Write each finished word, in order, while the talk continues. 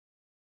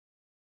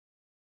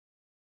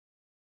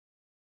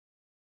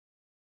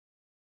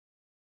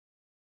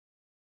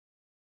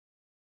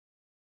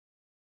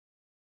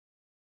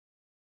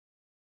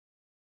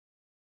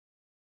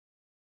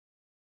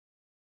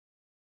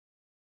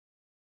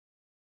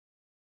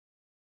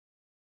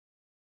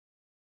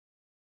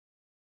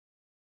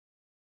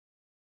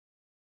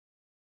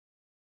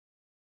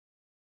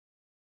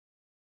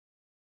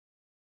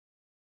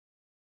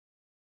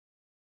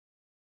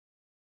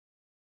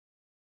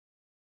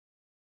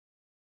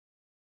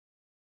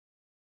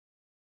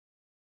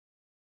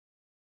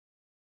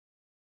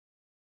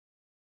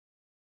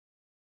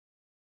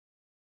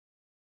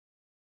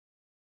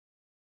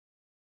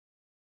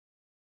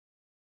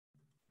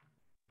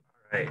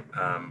Right.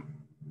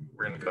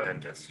 We're going to go ahead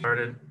and get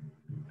started.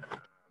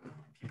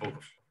 People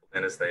will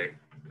in as they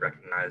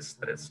recognize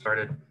that it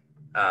started,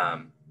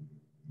 and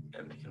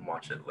we can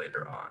watch it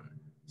later on.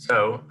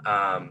 So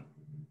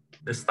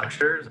this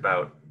lecture is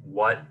about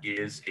what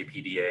is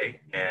APDA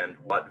and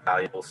what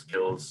valuable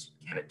skills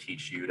can it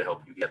teach you to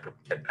help you get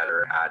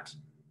better at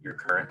your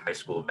current high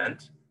school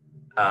event.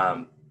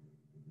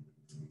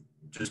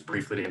 Just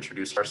briefly to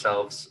introduce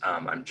ourselves,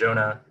 I'm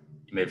Jonah.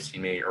 You may have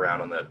seen me around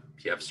on the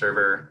PF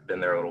server, been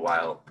there a little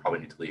while, probably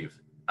need to leave.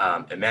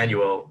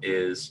 Emmanuel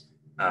is,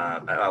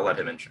 I'll let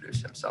him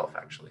introduce himself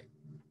actually.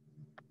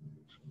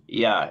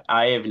 Yeah,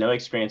 I have no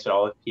experience at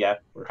all with PF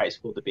or high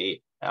school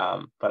debate,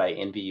 but I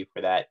envy you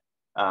for that.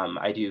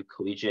 I do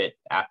collegiate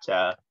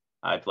APTA.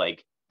 I've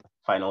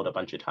finaled a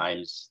bunch of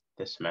times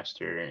this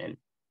semester and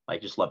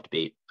just love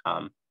debate.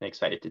 I'm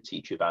excited to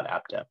teach you about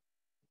APTA.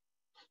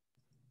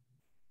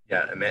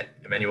 Yeah,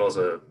 Emmanuel's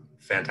a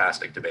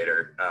fantastic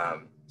debater,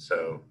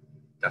 so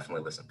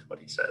definitely listen to what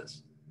he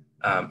says.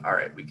 All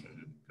right, we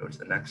can go to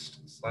the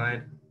next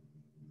slide.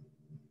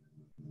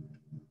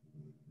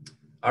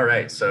 All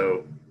right,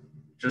 so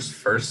just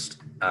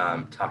first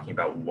talking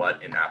about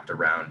what an APTA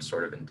round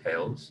sort of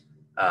entails.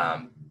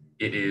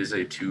 It is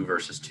a 2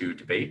 versus 2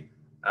 debate,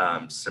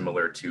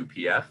 similar to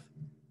PF.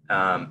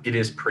 It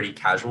is pretty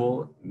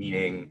casual,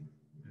 meaning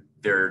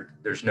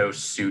there's no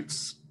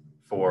suits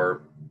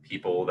for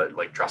people that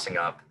like dressing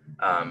up.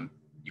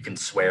 You can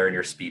swear in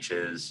your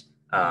speeches.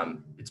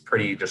 It's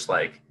pretty just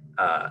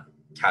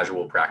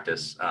casual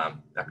practice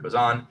that goes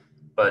on.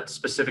 But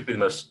specifically,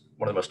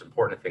 one of the most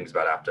important things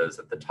about APTA is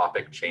that the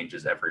topic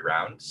changes every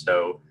round.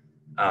 So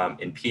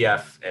in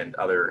PF and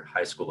other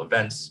high school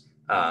events,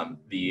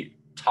 the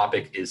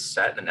topic is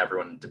set and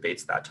everyone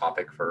debates that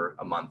topic for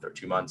a month or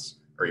 2 months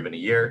or even a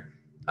year.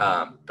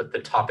 But the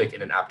topic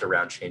in an APTA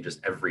round changes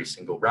every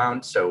single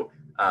round. So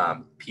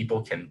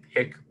people can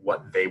pick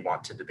what they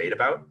want to debate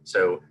about.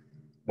 So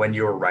when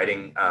you're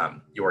writing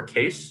your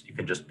case, you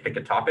can just pick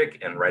a topic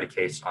and write a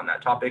case on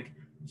that topic.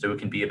 So it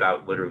can be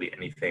about literally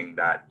anything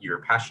that you're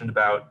passionate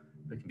about.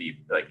 It can be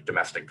like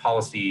domestic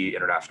policy,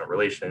 international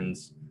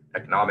relations,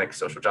 economics,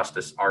 social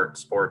justice, art,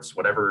 sports,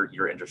 whatever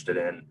you're interested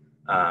in.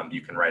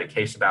 You can write a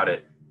case about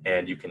it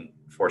and you can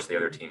force the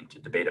other team to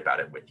debate about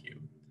it with you.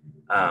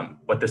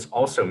 What this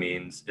also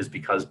means is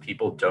because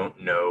people don't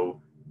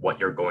know what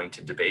you're going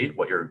to debate,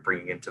 what you're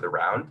bringing into the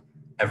round,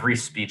 every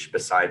speech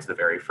besides the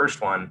very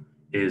first one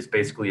is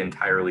basically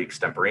entirely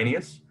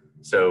extemporaneous.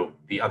 So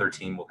the other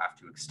team will have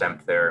to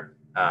extemp their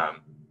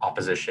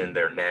opposition,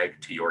 their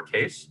neg to your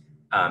case,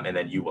 and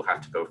then you will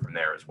have to go from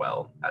there as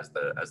well as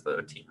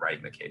the team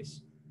writing the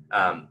case.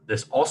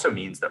 This also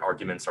means that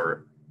arguments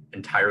are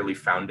entirely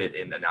founded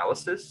in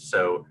analysis.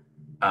 So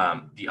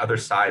the other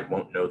side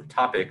won't know the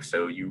topic,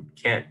 so you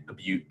can't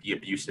be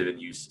abusive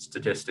and use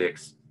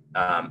statistics,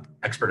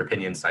 expert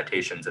opinions,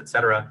 citations,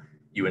 etc.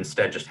 You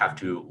instead just have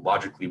to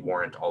logically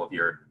warrant all of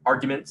your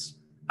arguments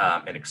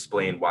and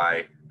explain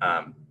why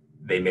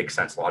they make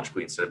sense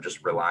logically instead of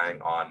just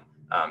relying on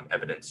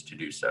evidence to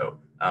do so.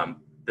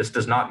 This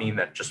does not mean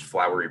that just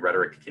flowery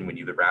rhetoric can win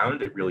you the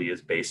round. It really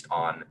is based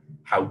on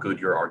how good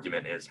your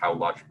argument is, how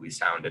logically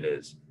sound it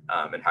is,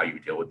 and how you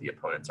deal with the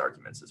opponent's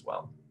arguments as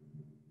well.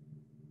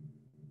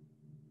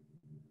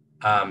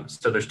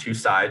 So there's 2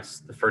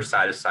 sides. The first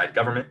side is side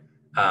government.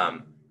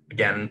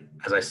 Again,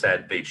 as I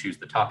said, they choose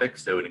the topic.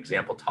 So an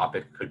example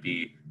topic could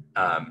be,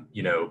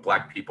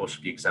 Black people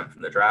should be exempt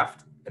from the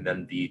draft. And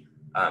then the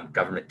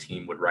government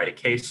team would write a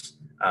case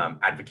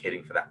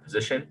advocating for that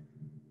position.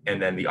 And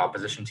then the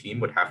opposition team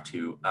would have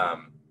to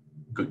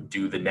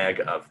do the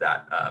neg of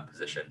that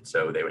position.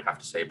 So they would have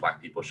to say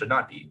Black people should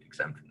not be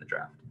exempt from the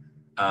draft.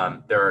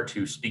 There are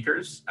 2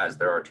 speakers, as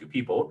there are 2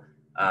 people.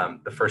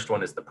 The first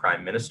one is the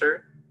prime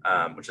minister,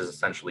 which is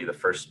essentially the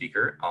first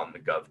speaker on the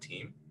Gov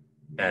team.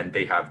 And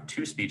they have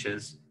 2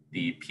 speeches.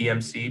 The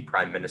PMC,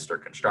 Prime Minister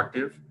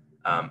Constructive,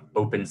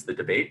 opens the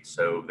debate.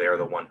 So they are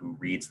the one who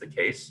reads the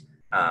case,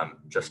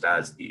 just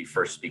as the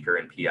first speaker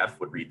in PF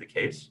would read the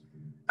case.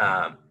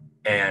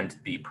 And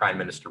the Prime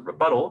Minister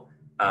Rebuttal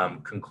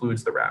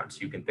concludes the round.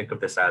 So you can think of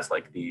this as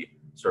like the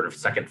sort of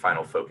second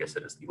final focus.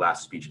 It is the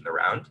last speech in the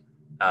round.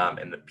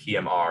 And the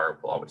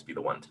PMR will always be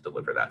the one to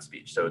deliver that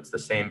speech. So it's the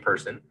same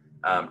person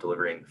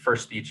delivering the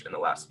first speech and the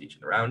last speech in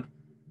the round.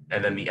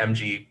 And then the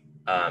MG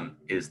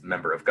is the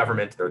member of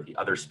government. They're the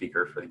other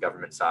speaker for the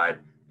government side,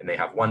 and they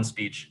have 1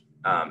 speech,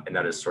 and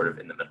that is sort of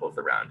in the middle of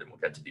the round, and we'll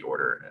get to the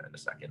order in a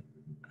second.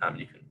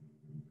 You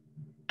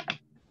can.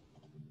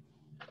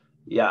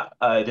 Yeah,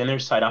 then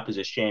there's side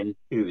opposition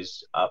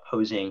who's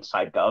opposing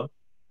side gov.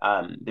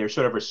 They're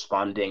sort of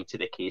responding to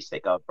the case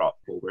that gov brought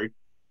forward.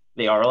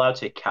 They are allowed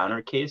to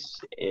counter case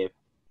if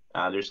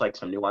there's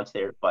some nuance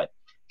there, but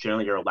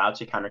generally you're allowed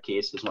to counter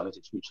case as long as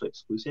it's mutually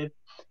exclusive.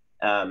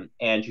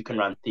 And you can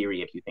run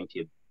theory if you think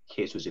the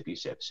case was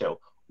abusive. So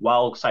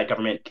while side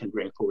government can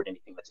bring forward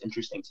anything that's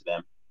interesting to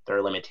them, there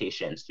are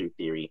limitations through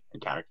theory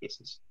and counter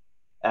cases.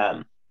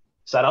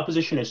 Side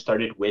opposition is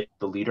started with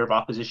the leader of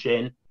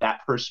opposition.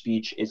 That first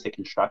speech is the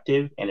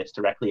constructive, and it's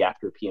directly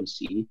after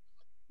PMC.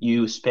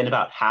 You spend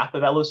about half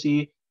of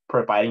LOC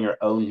providing your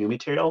own new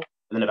material,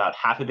 and then about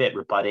half of it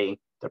rebutting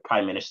the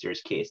prime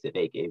minister's case that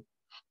they gave.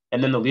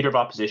 And then the leader of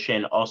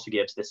opposition also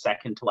gives the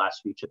second to last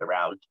speech of the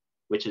round,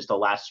 which is the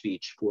last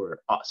speech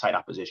for side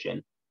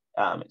opposition.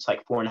 It's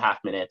like 4.5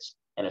 minutes,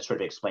 and it's sort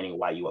of explaining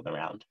why you won the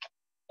round.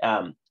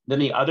 Then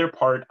the other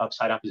part of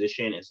side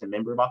opposition is the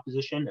member of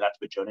opposition, and that's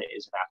what Jonah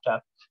is in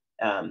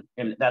APDA.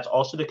 And that's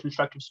also the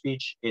constructive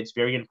speech. It's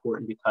very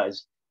important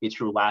because it's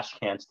your last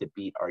chance to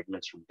beat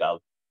arguments from Gov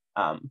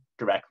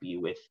directly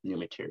with new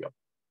material.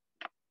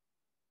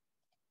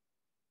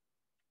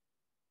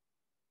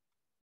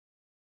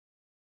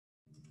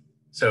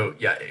 So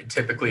yeah,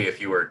 typically if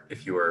you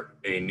were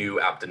a new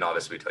APDA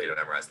novice, we tell you to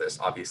memorize this.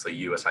 Obviously,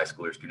 you as high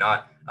schoolers do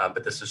not,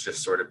 but this is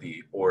just sort of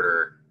the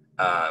order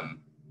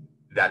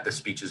that the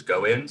speeches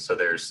go in. So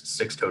there's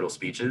 6 total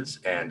speeches,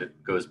 and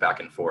it goes back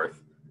and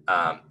forth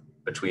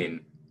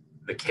between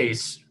the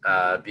case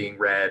being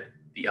read,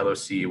 the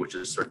LOC, which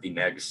is sort of the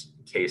neg's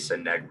case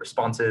and neg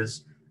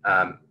responses,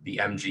 the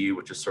MG,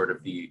 which is sort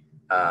of the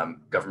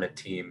government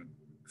team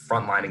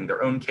frontlining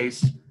their own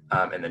case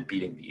and then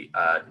beating the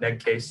neg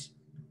case,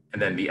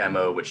 and then the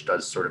MO, which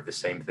does sort of the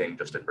same thing,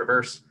 just in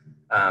reverse.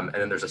 And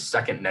then there's a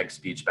second neg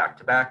speech back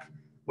to back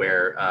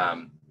where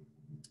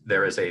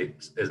there is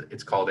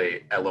it's called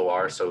a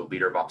LOR, so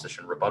leader of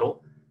opposition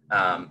rebuttal.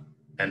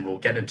 And we'll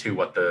get into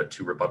what the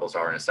 2 rebuttals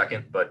are in a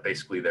second, but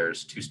basically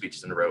there's 2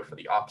 speeches in a row for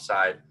the op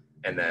side,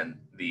 and then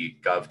the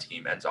Gov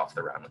team ends off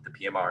the round with the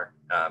PMR,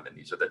 and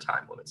these are the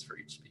time limits for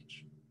each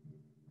speech.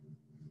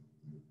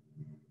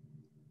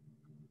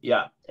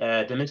 Yeah,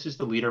 then this is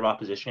the leader of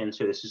opposition,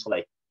 so this is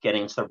like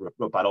getting to the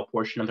rebuttal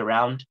portion of the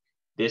round.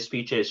 This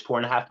speech is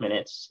 4.5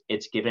 minutes.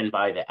 It's given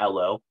by the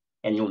LO,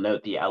 and you'll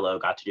note the LO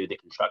got to do the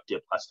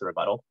constructive plus the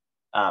rebuttal.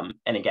 And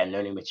again,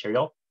 no new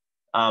material.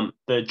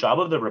 The job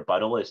of the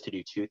rebuttal is to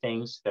do 2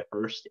 things. The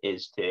first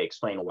is to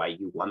explain why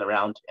you won the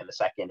round, and the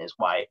second is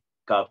why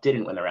Gov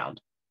didn't win the round.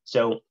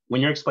 So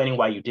when you're explaining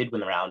why you did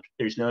win the round,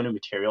 there's no new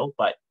material,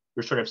 but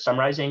you're sort of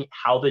summarizing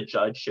how the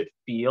judge should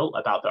feel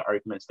about the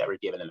arguments that were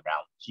given in the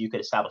round. So you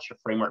could establish a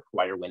framework for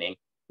why you're winning,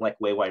 like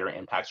way why your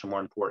impacts are more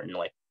important,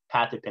 like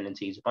path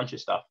dependencies, a bunch of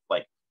stuff,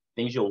 like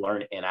things you'll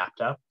learn in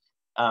APDA.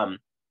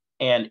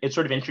 And it's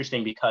sort of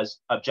interesting because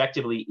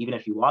objectively, even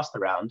if you lost the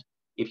round,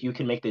 if you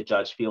can make the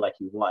judge feel like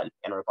you won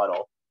in a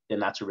rebuttal, then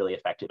that's a really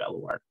effective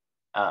LOR.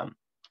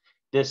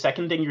 The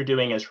second thing you're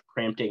doing is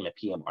preempting the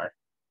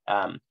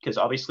PMR, because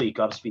obviously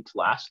Gov speaks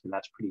last, and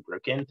that's pretty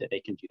broken that they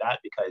can do that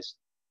because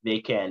they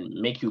can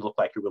make you look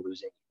like you were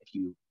losing if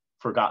you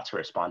forgot to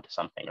respond to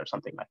something or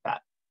something like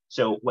that.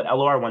 So what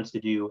LOR wants to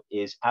do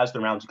is, as the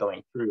round's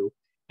going through,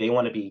 they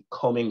want to be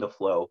combing the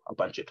flow a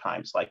bunch of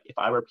times. Like if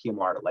I were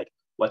PMR, like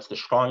what's the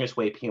strongest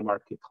way PMR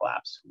could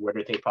collapse? What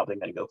are they probably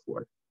going to go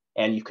for?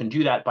 And you can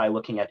do that by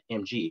looking at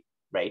MG,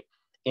 right?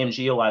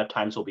 MG a lot of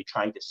times will be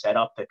trying to set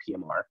up the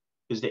PMR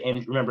because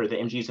remember the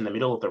MG is in the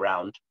middle of the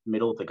round,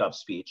 middle of the Gov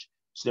speech.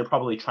 So they're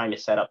probably trying to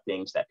set up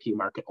things that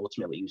PMR can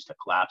ultimately use to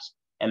collapse.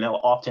 And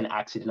they'll often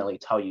accidentally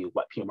tell you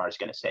what PMR is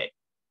going to say.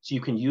 So you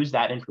can use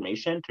that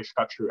information to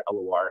structure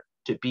LOR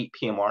to beat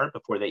PMR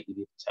before they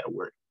even said a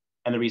word.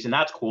 And the reason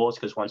that's cool is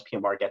because once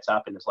PMR gets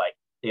up and is like,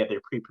 they have their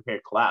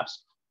pre-prepared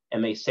collapse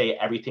and they say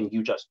everything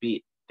you just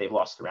beat, they've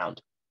lost the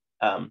round.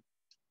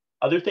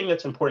 Other thing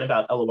that's important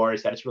about LOR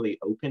is that it's really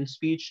open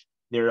speech.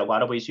 There are a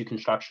lot of ways you can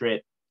structure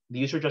it.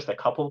 These are just a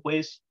couple of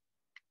ways.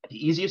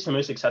 The easiest and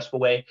most successful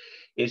way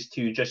is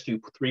to just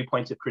do 3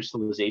 points of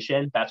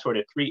crystallization. That's sort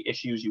of 3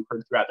 issues you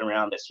heard throughout the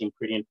round that seem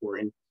pretty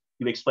important.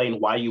 You explain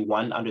why you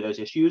won under those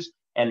issues.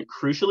 And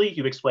crucially,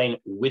 you explain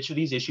which of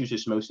these issues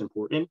is most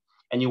important.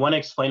 And you want to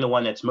explain the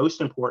one that's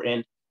most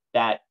important,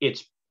 that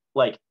it's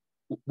like,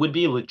 would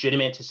be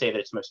legitimate to say that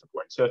it's most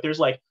important. So if there's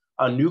like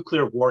a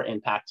nuclear war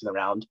impact in the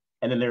round,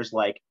 and then there's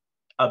like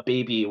a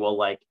baby will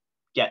like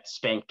get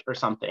spanked or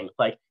something,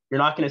 like you're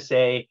not going to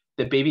say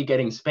the baby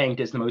getting spanked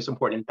is the most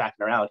important impact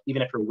in the round,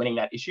 even if you're winning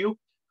that issue.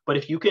 But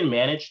if you can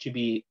manage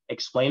to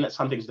explain that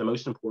something's the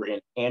most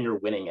important and you're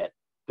winning it,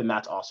 then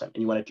that's awesome.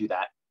 And you want to do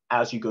that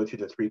as you go through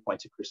the 3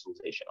 points of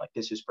crystallization. Like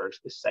this is first,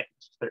 this is second,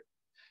 this is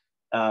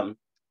third.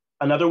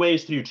 Another way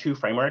is to do 2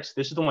 frameworks.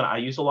 This is the one I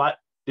use a lot.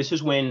 This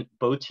is when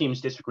both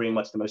teams disagree on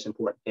what's the most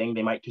important thing.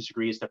 They might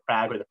disagree, is the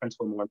prag or the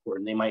principle more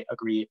important? They might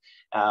agree,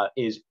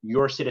 is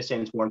your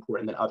citizens more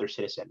important than other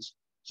citizens?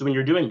 So when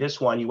you're doing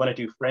this one, you want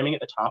to do framing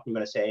at the top. You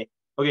want to say,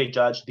 okay,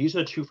 judge, these are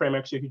the 2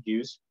 frameworks you could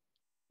use.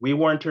 We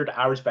warranted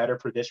ours better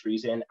for this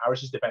reason.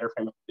 Ours is the better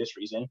framework for this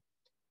reason.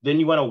 Then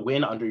you want to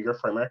win under your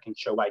framework and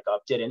show why Gov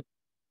didn't.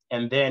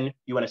 And then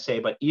you want to say,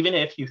 but even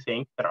if you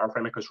think that our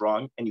framework was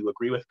wrong and you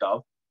agree with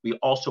Gov, we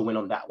also win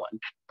on that one.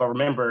 But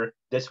remember,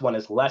 this one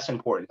is less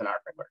important than our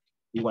framework.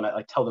 You want to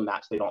like tell them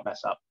that so they don't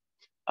mess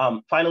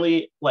up.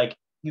 Finally, like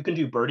you can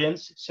do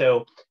burdens.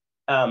 So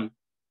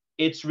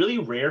it's really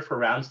rare for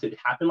rounds to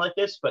happen like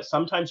this, but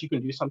sometimes you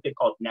can do something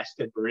called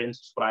nested burdens.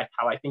 Is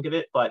how I think of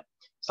it. But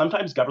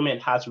sometimes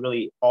government has a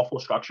really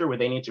awful structure where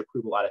they need to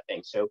prove a lot of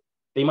things. So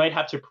they might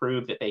have to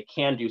prove that they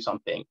can do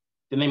something.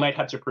 Then they might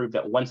have to prove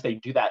that once they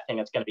do that thing,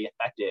 it's going to be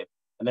effective.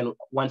 And then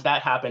once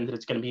that happens,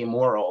 it's going to be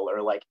immoral,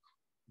 or like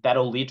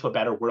that'll lead to a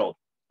better world.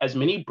 As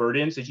many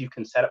burdens as you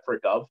can set up for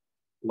Gov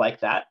like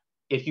that,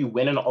 if you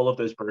win in all of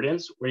those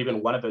burdens, or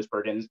even one of those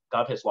burdens,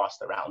 Gov has lost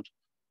the round.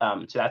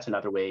 So that's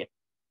another way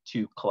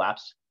to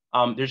collapse.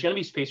 There's going to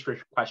be space for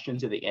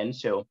questions at the end,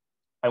 so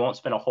I won't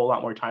spend a whole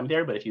lot more time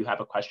there, but if you have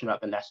a question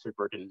about the nested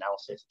burden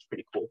analysis, it's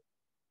pretty cool.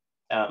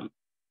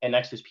 And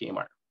next is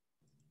PMR.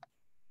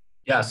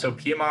 Yeah, so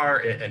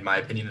PMR, in my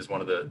opinion, is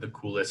one of the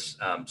coolest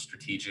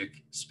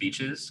strategic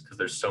speeches because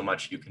there's so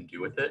much you can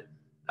do with it.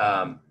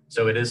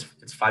 So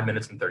it's 5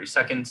 minutes and 30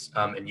 seconds,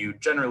 and you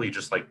generally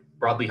just like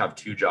broadly have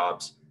two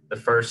jobs. The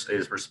first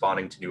is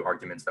responding to new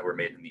arguments that were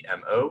made in the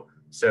MO.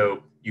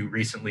 So you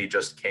recently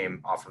just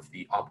came off of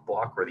the op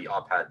block where the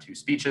op had two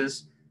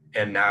speeches,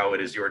 and now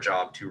it is your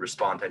job to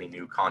respond to any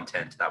new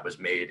content that was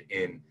made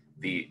in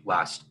the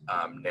last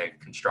neg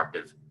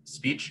constructive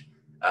speech.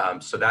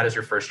 So that is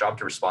your first job,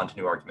 to respond to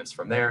new arguments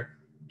from there.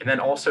 And then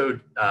also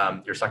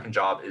your second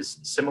job is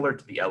similar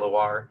to the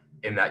LOR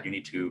in that you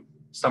need to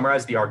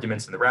summarize the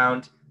arguments in the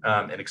round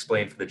and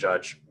explain for the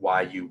judge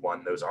why you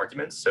won those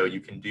arguments. So you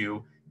can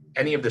do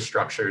any of the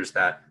structures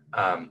that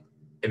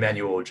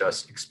Emmanuel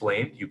just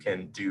explained. You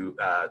can do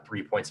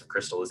 3 points of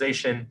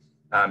crystallization.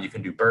 You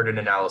can do burden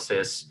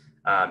analysis.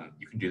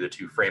 You can do the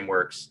two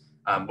frameworks,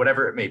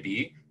 whatever it may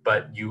be,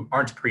 but you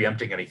aren't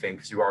preempting anything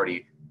because you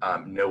already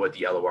know what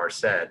the LOR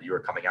said. You are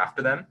coming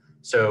after them.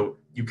 So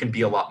you can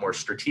be a lot more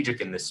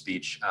strategic in this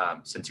speech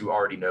since you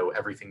already know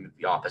everything that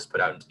the op has put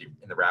out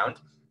in the round.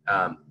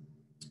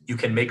 You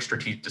can make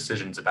strategic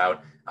decisions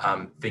about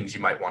things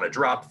you might want to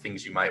drop,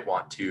 things you might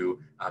want to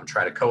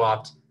try to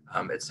co-opt,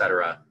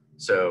 etc.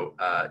 So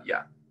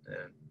yeah,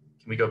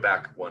 can we go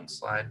back one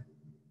slide?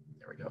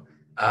 There we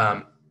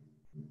go.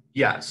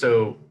 Yeah,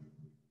 so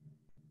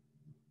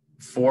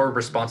for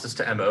responses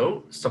to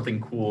MO,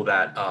 something cool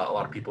that a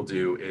lot of people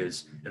do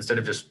is instead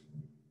of just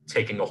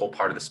taking a whole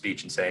part of the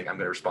speech and saying, I'm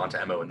going to respond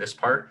to MO in this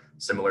part,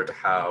 similar to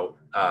how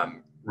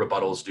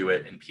rebuttals do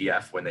it in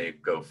PF when they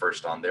go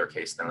first on their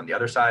case, then on the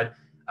other side,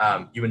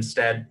 you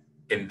instead,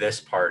 in this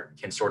part,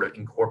 can sort of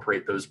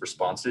incorporate those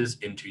responses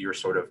into your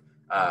sort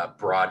of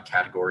broad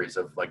categories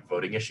of like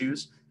voting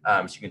issues.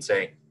 So you can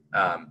say,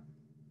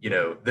 you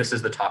know, this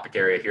is the topic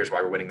area. Here's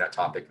why we're winning that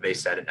topic. They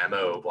said an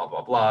MO, blah,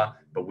 blah, blah.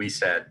 But we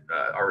said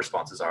our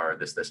responses are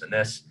this, this, and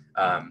this.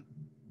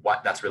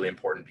 That's really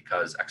important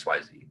because X, Y,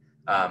 Z.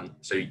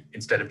 So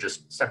instead of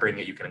just separating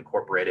it, you can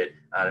incorporate it.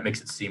 It makes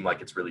it seem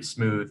like it's really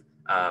smooth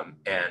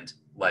and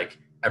like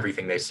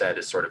everything they said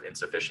is sort of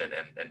insufficient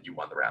and you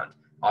won the round.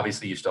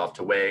 Obviously, you still have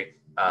to weigh.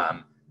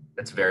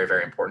 It's very,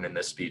 very important in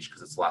this speech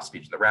because it's the last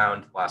speech in the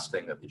round, last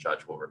thing that the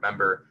judge will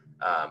remember,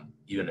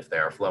 even if they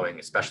are flowing,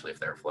 especially if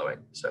they're flowing.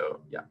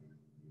 So yeah.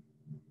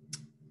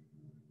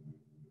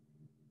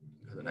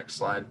 Go to the next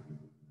slide.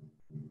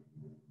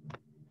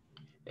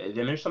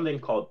 Then there's something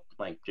called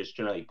like just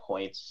generally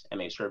points, and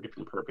they serve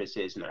different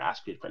purposes and they're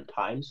asked at different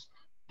times.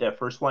 The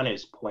first one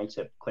is points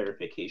of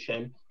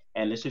clarification.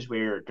 And this is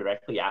where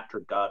directly after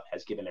Gov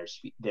has given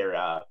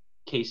their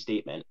case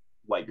statement,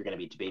 what you're going to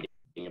be debating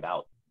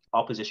about,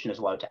 opposition is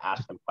allowed to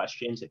ask them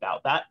questions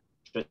about that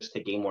just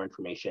to gain more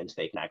information so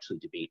they can actually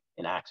debate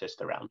and access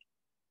the round.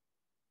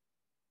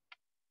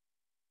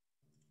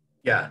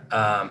 Yeah,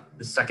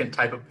 the second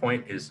type of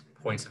point is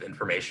points of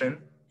information.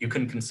 You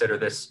can consider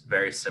this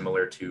very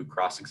similar to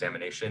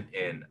cross-examination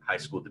in high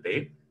school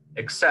debate,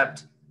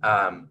 except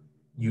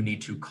you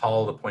need to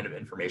call the point of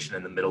information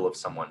in the middle of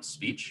someone's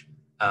speech,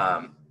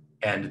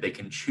 and they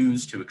can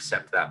choose to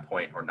accept that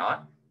point or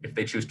not. If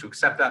they choose to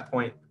accept that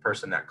point, the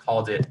person that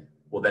called it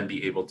will then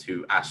be able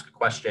to ask a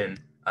question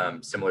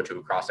similar to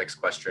a cross-ex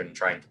question,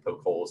 trying to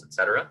poke holes,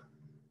 etc.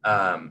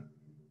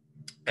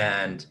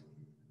 And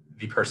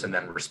the person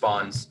then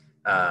responds.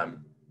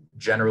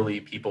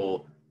 Generally,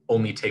 people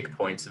only take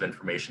points of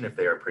information if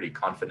they are pretty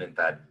confident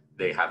that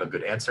they have a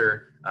good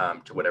answer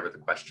to whatever the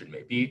question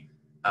may be.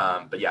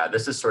 But yeah,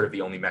 this is sort of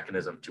the only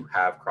mechanism to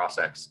have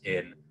cross-ex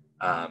in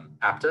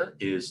APDA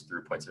is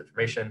through points of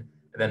information.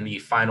 And then the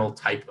final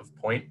type of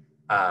point,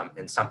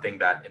 and something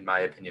that, in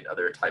my opinion,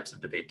 other types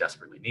of debate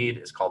desperately need,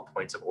 is called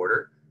points of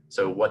order.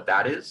 So what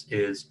that is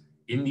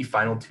in the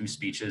final two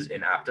speeches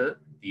in APDA,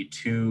 the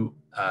two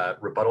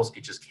rebuttal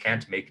speeches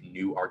can't make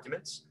new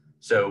arguments.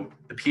 So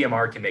the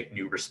PMR can make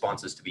new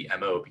responses to the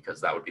MO because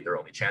that would be their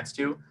only chance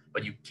to,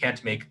 but you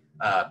can't make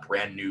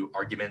brand new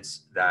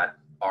arguments that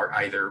are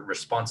either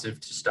responsive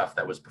to stuff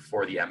that was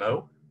before the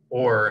MO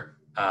or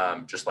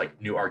just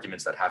like new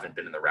arguments that haven't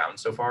been in the round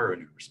so far or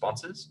new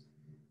responses.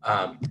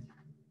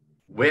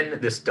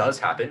 When this does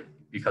happen,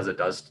 because it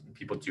does,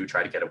 people do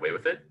try to get away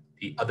with it,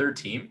 the other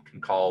team can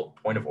call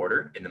point of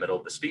order in the middle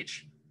of the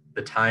speech.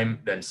 The time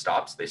then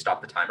stops, they stop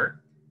the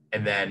timer,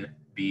 and then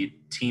the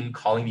team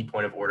calling the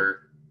point of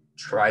order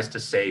tries to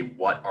say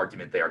what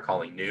argument they are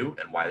calling new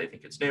and why they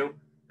think it's new.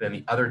 Then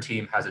the other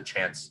team has a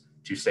chance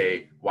to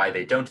say why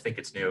they don't think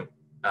it's new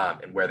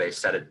and where they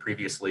said it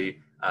previously.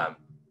 And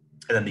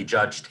then the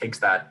judge takes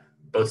that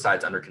both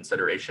sides under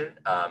consideration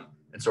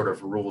and sort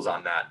of rules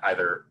on that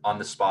either on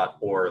the spot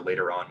or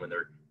later on when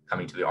they're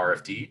coming to the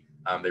RFD.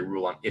 They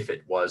rule on if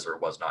it was or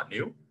was not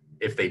new.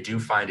 If they do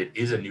find it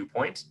is a new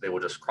point, they will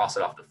just cross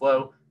it off the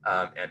flow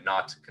and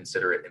not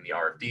consider it in the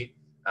RFD.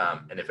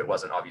 And if it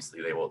wasn't,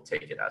 obviously, they will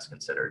take it as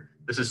considered.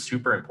 This is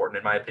super important,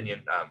 in my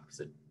opinion, because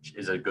it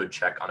is a good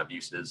check on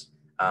abuses,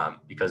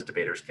 because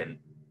debaters can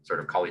sort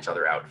of call each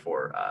other out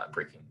for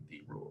breaking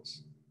the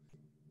rules.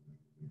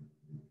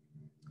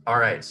 All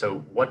right, so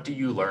what do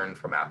you learn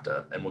from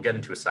APDA? And we'll get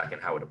into a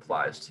second how it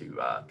applies to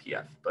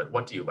PF, but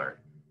what do you learn?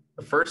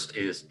 The first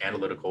is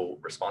analytical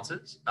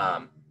responses.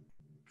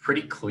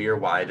 Pretty clear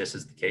why this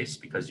is the case,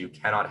 because you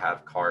cannot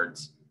have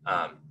cards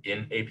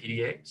in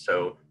APDA.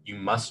 So you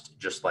must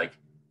just like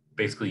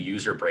basically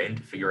use your brain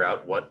to figure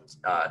out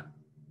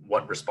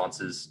what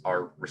responses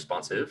are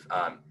responsive.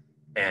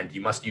 And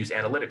you must use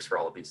analytics for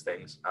all of these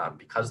things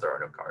because there are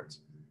no cards.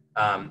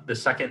 The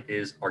second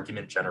is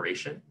argument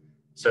generation.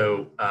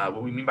 So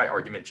what we mean by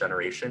argument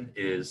generation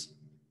is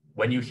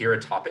when you hear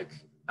a topic,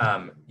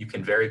 you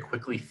can very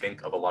quickly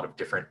think of a lot of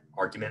different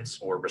arguments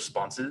or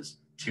responses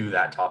to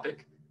that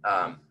topic,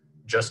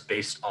 just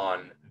based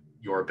on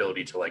your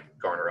ability to like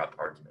garner up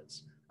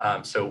arguments.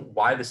 So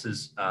why this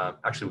is,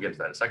 actually we'll get into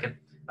that in a second.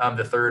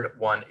 The third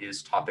one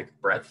is topic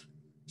breadth.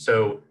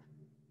 So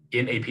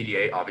in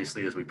APDA,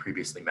 obviously, as we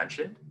previously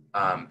mentioned,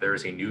 there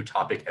is a new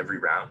topic every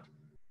round.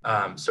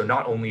 So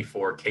not only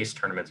for case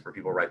tournaments where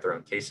people write their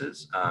own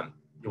cases,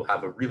 you'll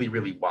have a really,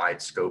 really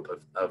wide scope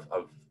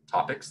of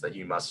topics that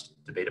you must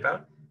debate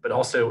about, but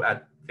also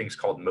at things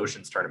called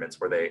motions tournaments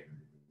where they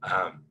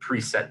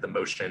preset the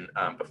motion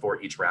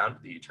before each round,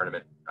 the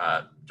tournament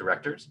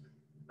directors.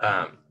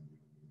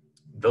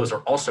 Those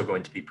are also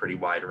going to be pretty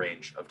wide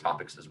range of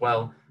topics as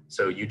well.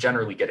 So you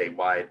generally get a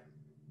wide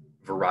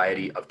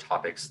variety of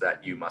topics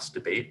that you must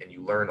debate, and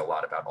you learn a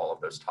lot about all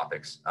of those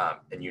topics.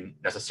 And you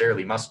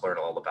necessarily must learn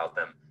all about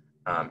them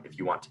if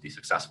you want to be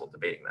successful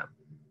debating them.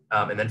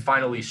 And then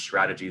finally,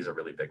 strategy is a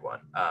really big one.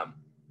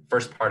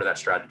 First part of that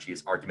strategy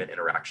is argument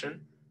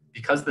interaction.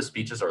 Because the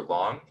speeches are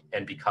long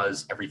and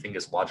because everything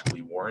is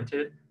logically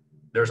warranted,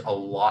 there's a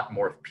lot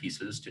more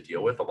pieces to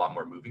deal with, a lot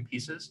more moving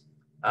pieces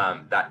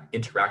that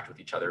interact with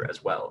each other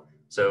as well.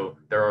 So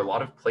there are a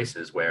lot of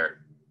places where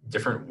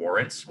different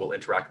warrants will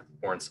interact with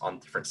warrants on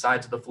different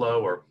sides of the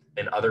flow or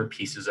in other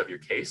pieces of your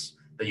case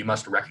that you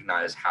must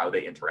recognize how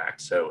they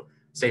interact. So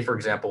say, for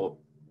example,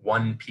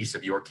 one piece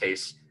of your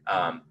case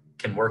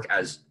can work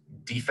as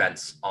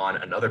defense on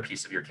another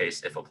piece of your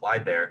case if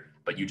applied there,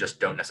 but you just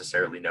don't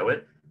necessarily know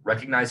it.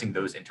 Recognizing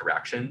those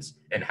interactions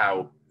and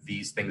how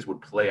these things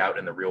would play out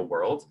in the real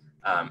world,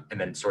 and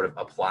then sort of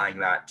applying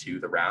that to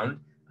the round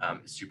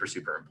is super,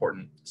 super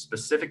important,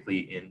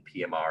 specifically in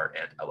PMR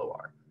and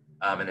LOR.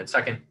 And then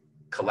second,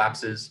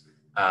 collapses.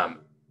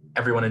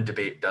 Everyone in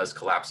debate does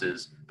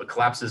collapses, but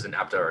collapses in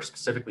APDA are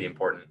specifically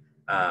important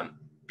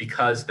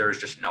because there's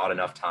just not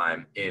enough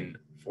time in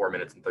 4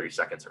 minutes and 30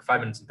 seconds or 5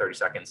 minutes and 30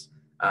 seconds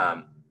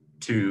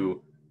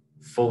to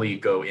fully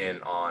go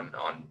in on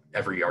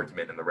every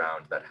argument in the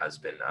round that has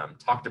been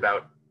talked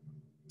about.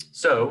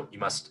 So you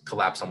must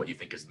collapse on what you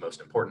think is the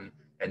most important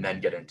and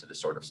then get into the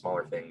sort of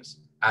smaller things,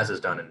 as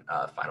is done in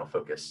final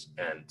focus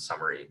and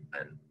summary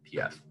and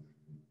PF.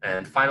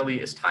 And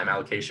finally is time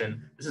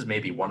allocation. This is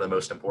maybe one of the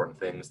most important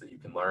things that you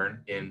can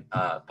learn in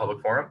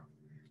public forum,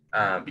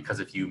 because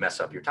if you mess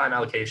up your time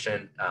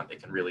allocation,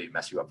 it can really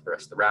mess you up for the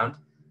rest of the round.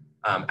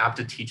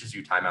 APDA teaches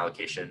you time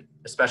allocation,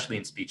 especially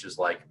in speeches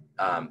like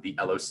the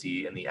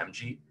LOC and the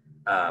MG,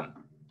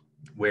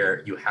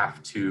 where you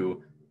have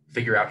to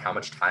figure out how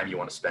much time you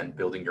want to spend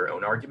building your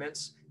own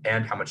arguments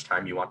and how much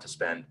time you want to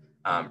spend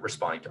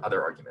responding to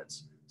other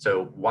arguments.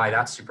 So why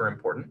that's super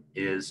important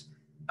is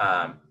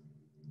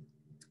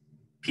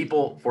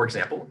people, for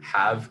example,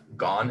 have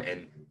gone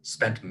and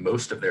spent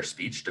most of their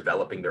speech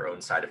developing their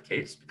own side of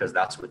case because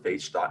that's what they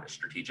thought is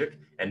strategic,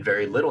 and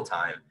very little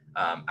time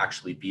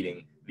actually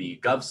beating the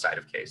gov side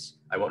of case.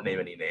 I won't name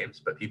any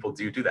names, but people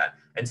do that.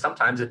 And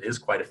sometimes it is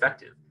quite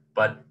effective,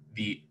 but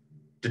the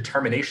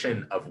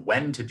determination of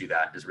when to do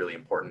that is really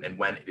important and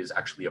when it is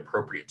actually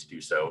appropriate to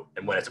do so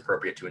and when it's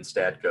appropriate to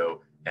instead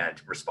go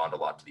and respond a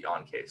lot to the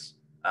on case.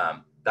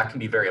 That can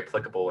be very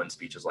applicable in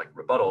speeches like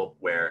rebuttal,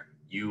 where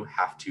you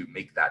have to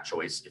make that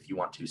choice if you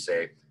want to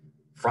say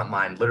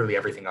frontline literally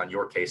everything on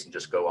your case and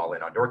just go all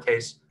in on your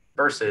case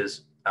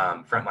versus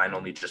frontline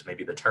only just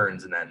maybe the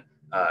turns and then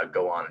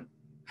go on and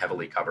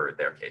heavily cover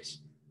their case.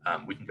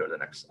 We can go to the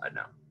next slide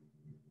now.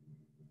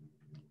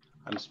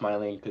 I'm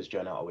smiling because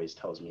Jonah always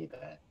tells me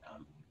that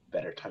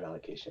better time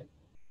allocation.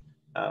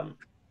 All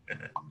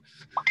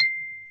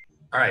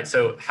right,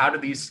 so how do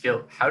these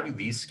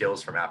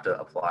skills from APDA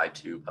apply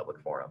to public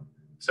forum?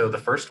 So the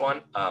first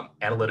one,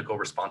 analytical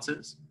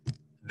responses.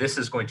 This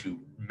is going to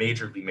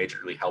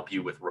majorly help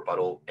you with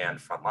rebuttal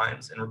and front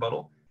lines in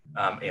rebuttal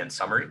and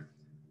summary.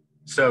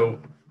 So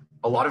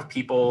a lot of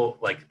people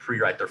like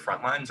pre-write their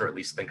front lines or at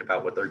least think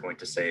about what they're going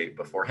to say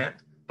beforehand.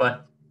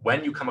 But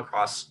when you come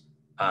across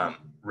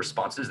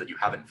responses that you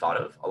haven't thought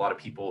of, a lot of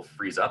people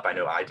freeze up. I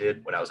know I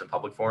did when I was in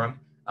public forum.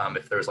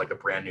 If there's like a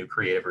brand new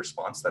creative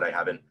response that I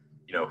haven't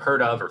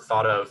heard of or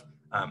thought of,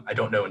 I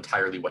don't know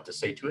entirely what to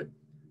say to it.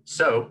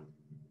 So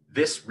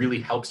this really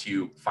helps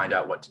you find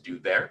out what to do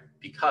there,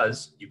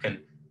 because you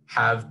can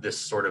have this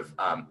sort of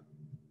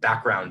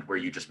background where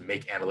you just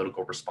make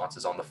analytical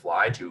responses on the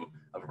fly to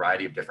a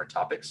variety of different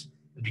topics.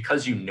 And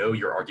because you know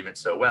your argument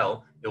so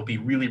well, it'll be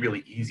really,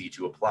 really easy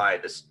to apply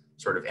this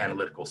sort of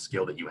analytical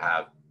skill that you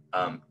have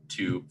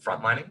to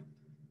frontlining,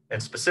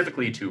 and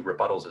specifically to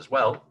rebuttals as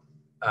well.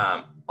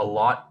 A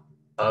lot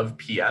of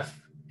PF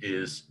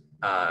is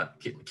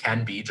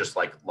can be just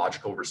like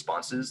logical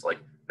responses, like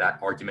that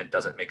argument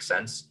doesn't make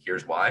sense,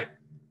 here's why.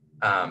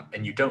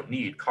 And you don't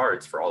need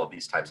cards for all of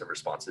these types of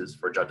responses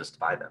for judges to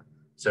buy them.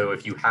 So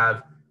if you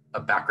have a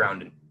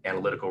background in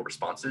analytical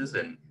responses,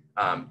 and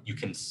you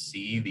can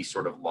see these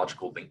sort of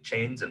logical link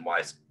chains and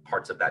why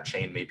parts of that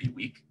chain may be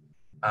weak,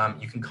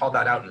 you can call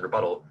that out in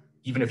rebuttal.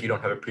 Even if you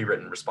don't have a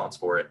pre-written response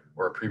for it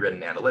or a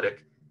pre-written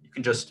analytic, you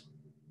can just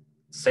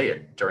say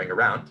it during a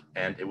round,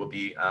 and it will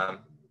be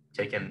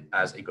taken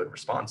as a good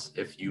response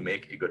if you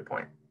make a good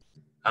point.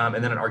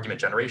 And then in argument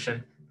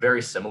generation,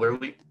 very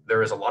similarly,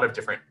 there is a lot of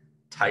different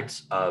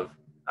types of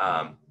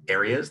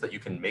areas that you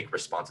can make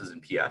responses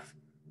in PF.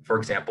 For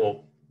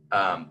example,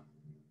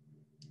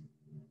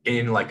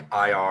 in like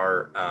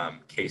IR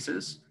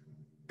cases,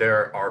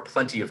 there are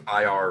plenty of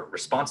IR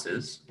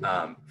responses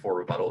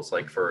for rebuttals,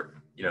 like for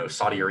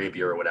Saudi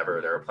Arabia or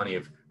whatever. There are plenty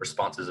of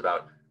responses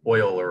about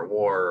oil or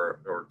war,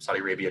 or Saudi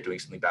Arabia doing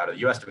something bad or the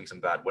US doing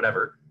something bad,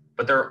 whatever.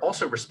 But there are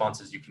also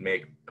responses you can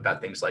make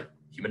about things like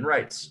human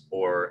rights,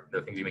 or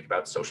the things you make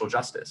about social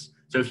justice.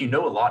 So if you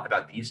know a lot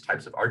about these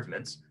types of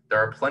arguments, there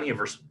are plenty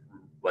of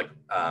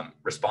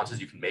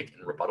responses you can make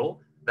in rebuttal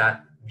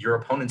that your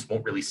opponents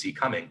won't really see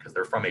coming, because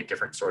they're from a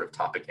different sort of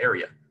topic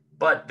area.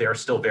 But they are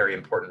still very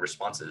important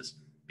responses,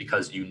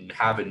 because you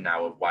have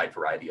now a wide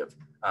variety of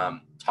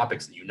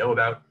topics that you know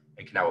about,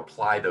 and can now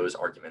apply those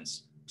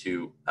arguments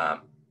to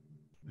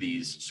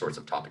these sorts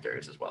of topic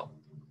areas as well.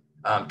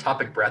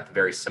 Topic breadth,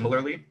 very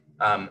similarly.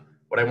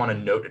 What I want to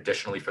note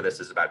additionally for this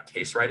is about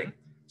case writing.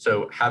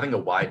 So having a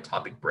wide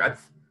topic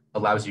breadth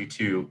allows you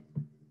to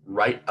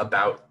write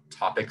about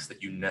topics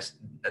that you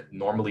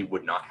normally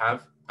would not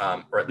have,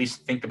 or at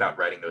least think about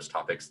writing those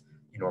topics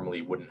you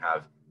normally wouldn't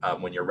have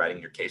when you're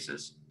writing your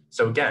cases.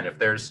 So again, if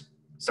there's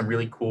some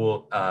really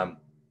cool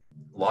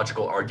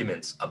logical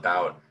arguments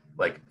about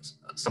like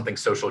something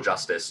social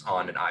justice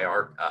on an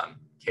IR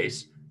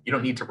case, you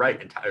don't need to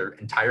write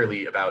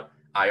entirely about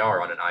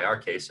IR on an IR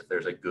case if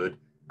there's a good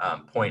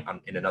point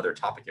in another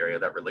topic area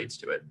that relates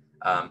to it.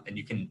 And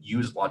you can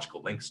use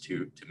logical links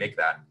to make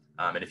that.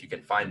 And if you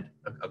can find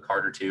a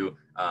card or two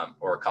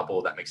or a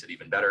couple, that makes it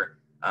even better.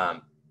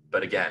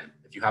 But again,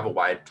 if you have a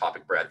wide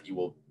topic breadth, you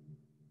will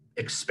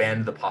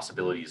expand the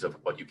possibilities of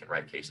what you can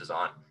write cases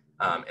on,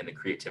 and the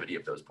creativity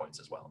of those points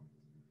as well.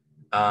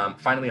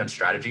 Finally, on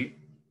strategy,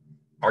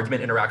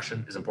 argument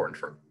interaction is important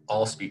for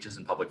all speeches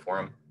in public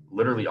forum,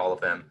 literally all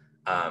of them.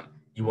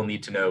 You will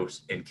need to know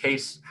in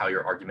case how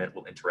your argument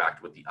will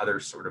interact with the other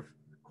sort of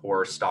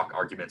core stock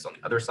arguments on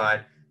the other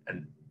side,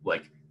 and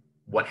like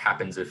what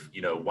happens if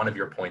one of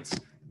your points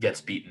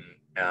gets beaten.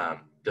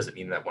 Does it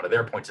mean that one of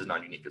their points is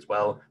non-unique as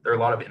well? There are a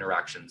lot of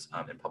interactions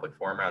in public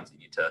forum rounds you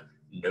need to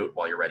note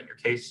while you're writing your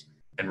case.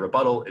 And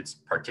rebuttal, it's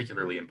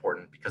particularly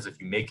important, because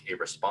if you make a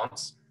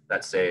response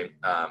that, say,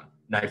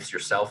 knifes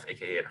yourself,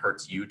 aka it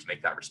hurts you to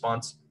make that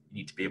response, you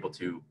need to be able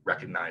to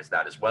recognize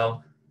that as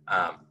well.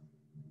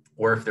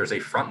 Or if there's a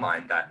front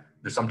line, that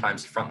there's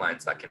sometimes front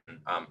lines that can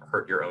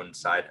hurt your own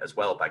side as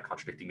well by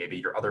contradicting maybe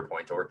your other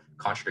point, or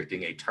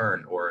contradicting a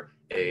turn or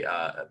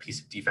a piece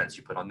of defense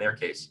you put on their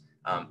case.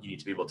 You need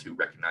to be able to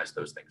recognize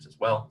those things as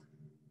well.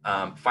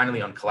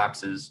 Finally, on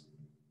collapses,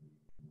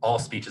 all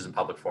speeches in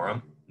public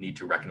forum need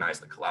to recognize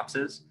the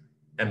collapses.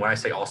 And when I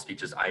say all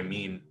speeches, I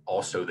mean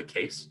also the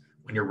case.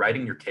 When you're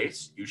writing your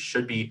case, you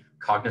should be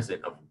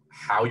cognizant of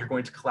how you're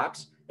going to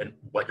collapse and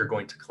what you're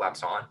going to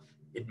collapse on.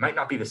 It might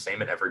not be the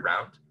same in every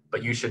round,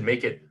 but you should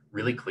make it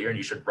really clear, and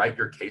you should write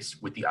your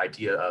case with the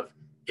idea of,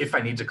 if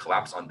I need to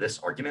collapse on this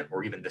argument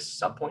or even this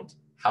subpoint,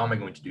 how am I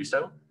going to do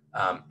so?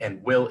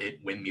 And will it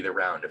win me the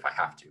round if I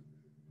have to?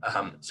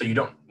 So you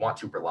don't want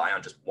to rely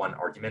on just one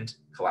argument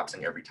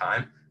collapsing every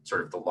time,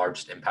 sort of the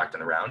largest impact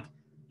in the round.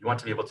 You want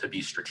to be able to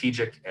be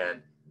strategic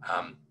and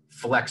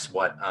flex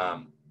what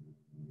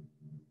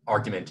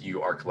argument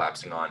you are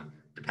collapsing on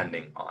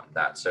depending on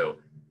that. So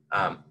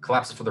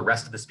collapses for the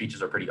rest of the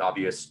speeches are pretty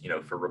obvious.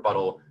 For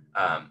rebuttal,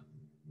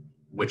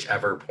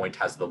 whichever point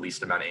has the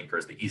least amount of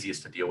anchors, the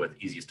easiest to deal with,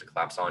 easiest to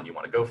collapse on, you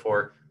want to go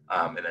for.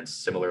 And then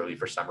similarly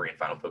for summary and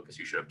final focus,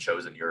 you should have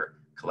chosen your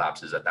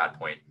collapses at that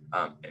point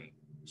and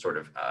sort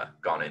of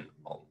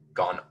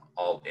gone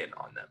all in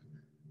on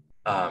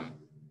them.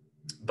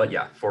 But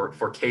yeah,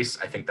 for case,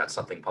 I think that's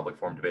something public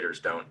forum debaters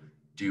don't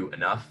do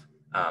enough.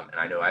 And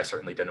I know I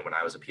certainly didn't when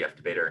I was a PF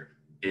debater,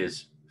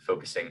 is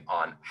focusing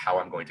on how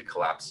I'm going to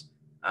collapse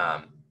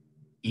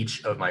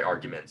each of my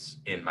arguments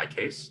in my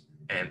case,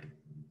 and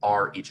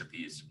are each of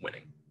these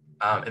winning.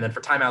 And then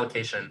for time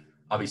allocation,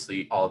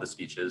 obviously all of the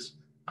speeches,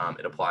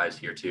 it applies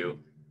here too.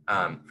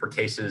 For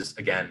cases,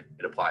 again,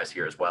 it applies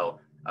here as well.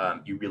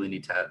 You really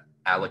need to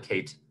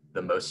allocate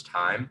the most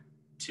time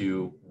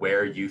to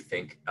where you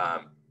think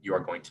you are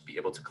going to be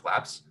able to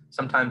collapse.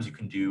 Sometimes you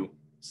can do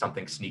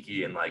something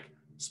sneaky and like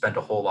spend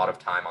a whole lot of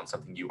time on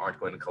something you aren't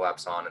going to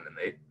collapse on, and then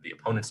the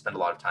opponents spend a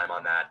lot of time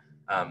on that,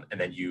 and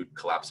then you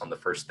collapse on the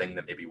first thing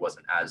that maybe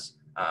wasn't as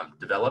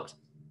developed.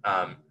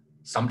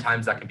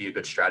 Sometimes that can be a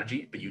good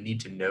strategy, but you need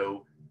to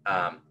know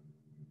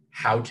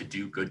how to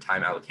do good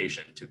time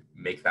allocation to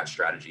make that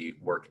strategy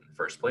work in the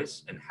first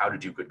place, and how to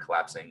do good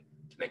collapsing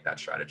to make that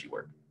strategy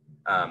work.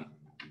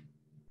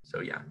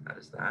 So yeah, that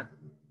is that.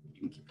 You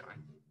can keep going.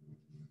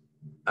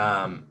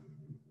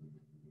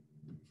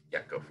 Yeah,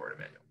 go for it,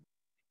 Emmanuel.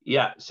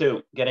 Yeah,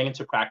 so getting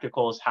into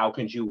practicals, how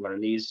can you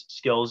learn these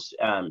skills?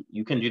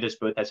 You can do this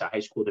both as a high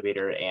school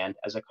debater and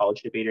as a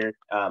college debater.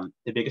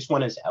 The biggest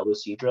one is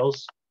LOC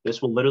drills.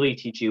 This will literally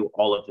teach you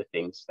all of the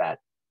things that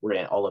were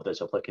in all of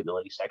those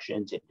applicability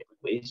sections in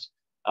different ways.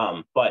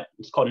 But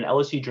it's called an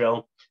LOC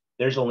drill.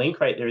 There's a link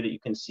right there that you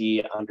can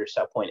see under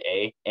subpoint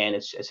A, and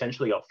it's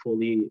essentially a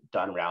fully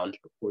done round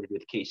recorded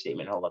with case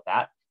statement and all of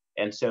that.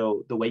 And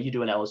so the way you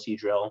do an LOC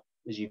drill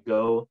is you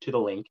go to the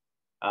link,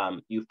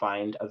 you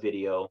find a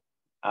video,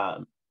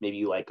 maybe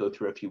you like go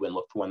through a few and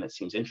look for one that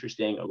seems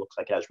interesting or looks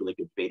like it has really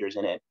good debaters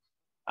in it.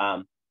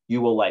 You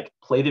will like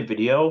play the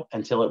video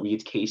until it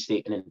reads case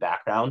statement in the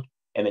background,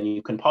 and then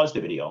you can pause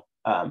the video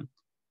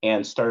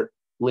and start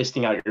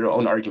listing out your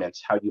own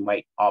arguments, how you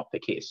might opt the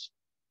case.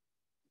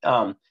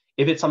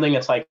 If it's something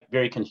that's like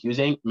very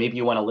confusing, maybe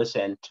you want to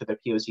listen to the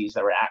POCs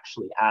that were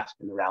actually asked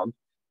in the round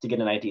to get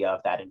an idea of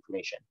that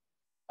information.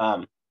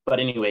 But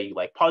anyway, you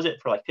like pause it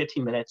for like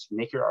 15 minutes, you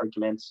make your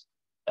arguments,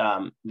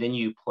 then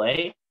you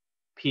play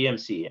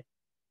PMC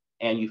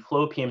and you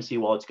flow PMC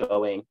while it's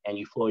going, and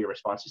you flow your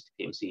responses to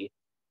PMC.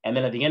 And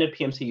then at the end of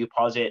PMC, you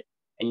pause it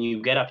and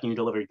you get up and you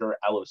deliver your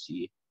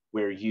LOC,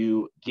 where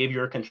you give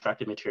your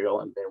constructed material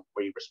and then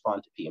where you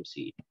respond to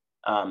PMC.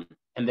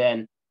 And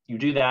then you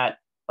do that,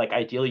 like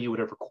ideally you would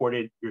have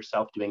recorded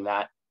yourself doing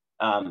that.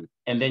 And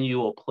then you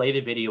will play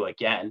the video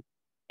again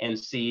and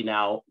see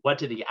now what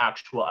did the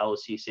actual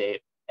LOC say,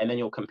 and then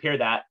you'll compare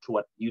that to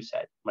what you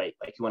said, right?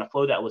 Like you want to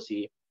flow the LOC,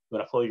 you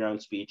want to flow your own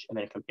speech, and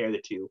then compare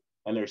the two.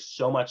 And there's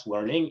so much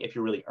learning if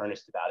you're really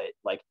earnest about it.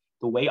 Like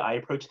the way I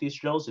approach these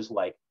drills is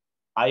like,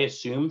 I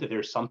assume that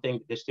there's something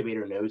this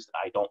debater knows that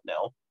I don't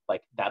know.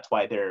 Like that's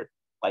why they're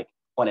like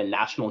on a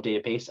national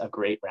database of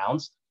great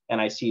rounds. And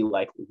I see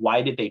like,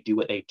 why did they do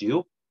what they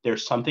do?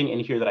 There's something in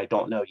here that I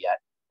don't know yet.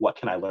 What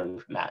can I learn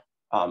from that?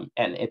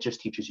 And it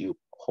just teaches you a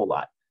whole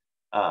lot.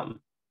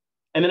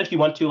 And then if you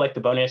want to, like the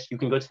bonus, you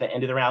can go to the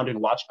end of the round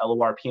and watch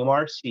LOR,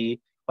 PMR,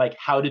 see like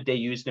how did they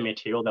use the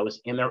material that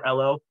was in their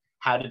LO?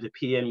 How did the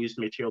PM use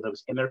the material that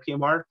was in their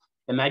PMR?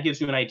 And that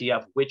gives you an idea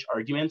of which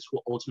arguments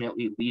will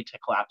ultimately lead to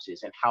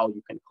collapses and how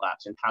you can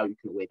collapse and how you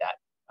can weigh that.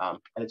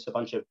 And it's a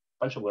bunch of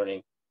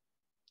learning.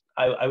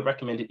 I would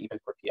recommend it even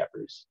for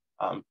PFers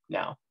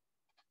now.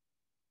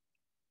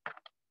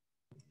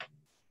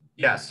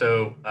 Yeah,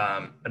 so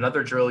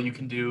another drill you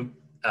can do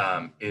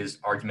is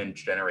argument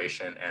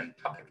generation and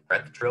topic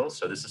breadth drills.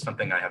 So this is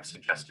something I have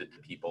suggested to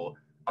people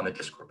on the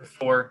Discord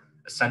before.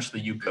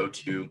 Essentially, you go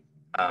to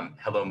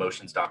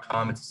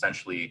hellomotions.com. It's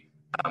essentially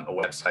a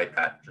website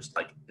that just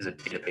like is a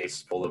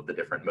database full of the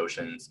different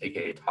motions,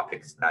 aka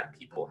topics that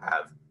people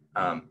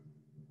have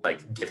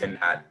like given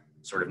at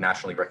sort of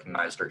nationally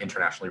recognized or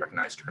internationally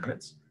recognized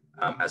tournaments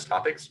as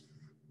topics.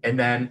 And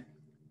then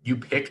you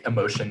pick a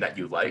motion that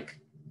you like,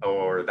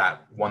 or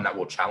that one that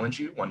will challenge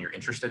you, one you're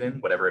interested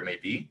in, whatever it may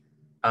be.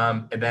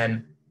 And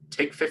then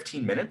take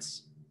 15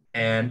 minutes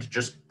and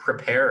just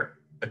prepare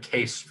a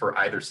case for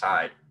either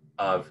side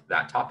of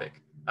that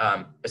topic.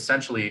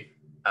 Essentially,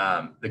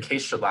 the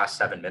case should last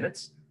 7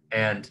 minutes,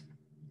 and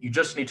you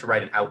just need to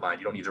write an outline.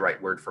 You don't need to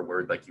write word for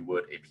word like you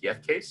would a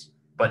PF case,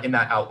 but in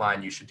that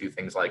outline, you should do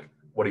things like,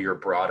 what are your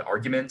broad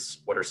arguments?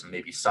 What are some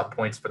maybe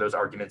subpoints for those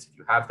arguments if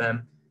you have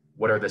them?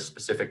 What are the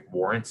specific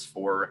warrants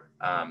for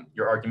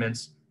your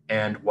arguments?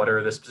 And what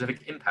are the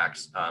specific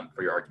impacts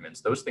for your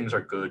arguments? Those things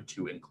are good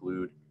to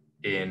include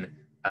in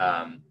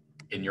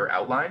your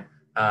outline.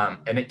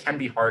 And it can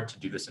be hard to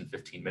do this in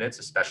 15 minutes,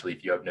 especially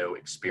if you have no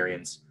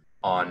experience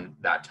on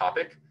that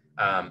topic.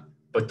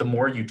 But the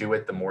more you do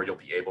it, the more you'll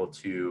be able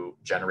to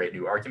generate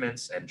new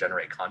arguments and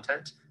generate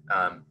content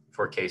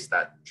for a case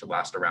that should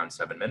last around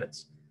 7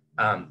 minutes.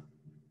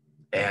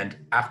 And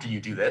after you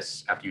do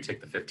this, after you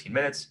take the 15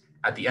 minutes,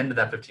 at the end of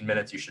that 15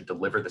 minutes, you should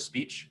deliver the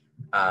speech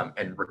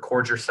and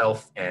record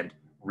yourself and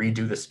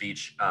redo the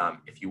speech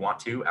if you want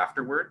to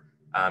afterward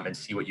and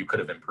see what you could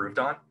have improved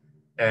on.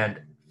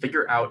 And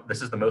figure out,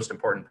 this is the most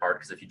important part,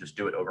 because if you just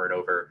do it over and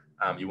over,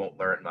 you won't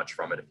learn much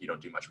from it if you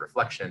don't do much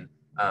reflection,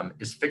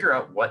 is figure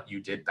out what you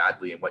did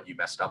badly and what you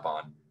messed up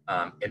on,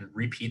 and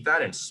repeat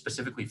that and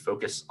specifically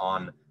focus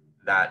on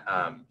that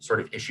sort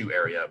of issue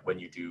area when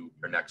you do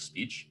your next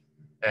speech.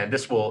 And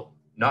this will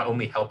not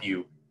only help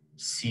you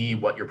see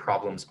what your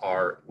problems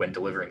are when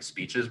delivering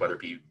speeches, whether it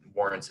be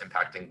warrants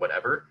impacting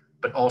whatever,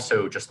 but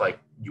also just like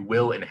you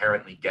will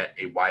inherently get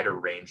a wider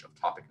range of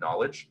topic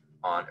knowledge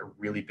on a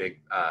really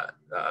big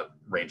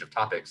range of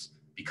topics,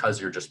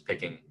 because you're just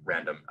picking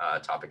random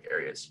topic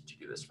areas to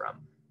do this from.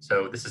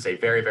 So this is a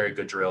very, very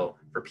good drill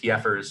for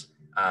PFers.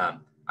 I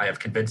have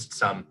convinced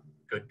some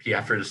good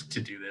PFers to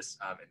do this,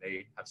 and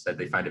they have said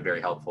they find it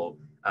very helpful,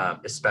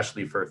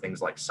 especially for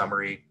things like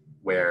summary,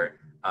 where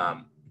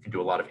you can do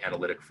a lot of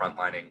analytic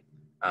frontlining.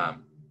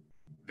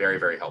 Very,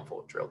 very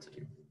helpful drill to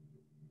do.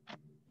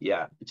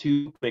 Yeah,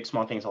 two quick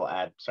small things I'll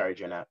add. Sorry,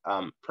 Jonah.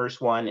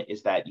 First one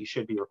is that you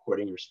should be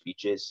recording your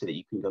speeches so that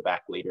you can go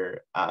back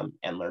later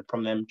and learn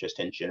from them just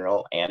in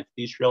general and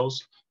these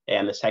drills.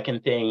 And the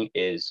second thing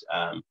is,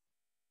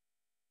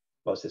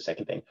 what was the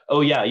second thing?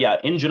 Oh, yeah.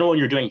 In general, when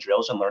you're doing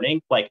drills and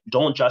learning, like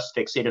don't just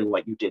fixate on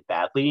what you did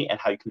badly and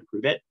how you can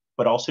improve it,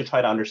 but also try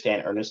to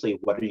understand earnestly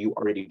what are you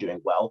already doing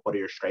well? What are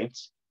your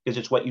strengths? Because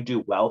it's what you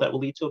do well that will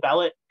lead to a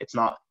ballot. It's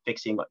not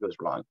fixing what goes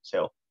wrong.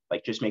 So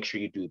like just make sure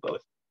you do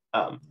both.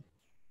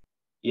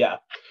 Yeah.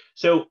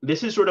 So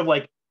this is sort of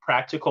like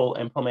practical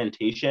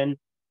implementation.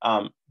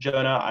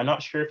 Jonah, I'm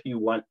not sure if you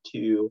want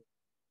to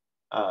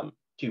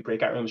do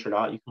breakout rooms or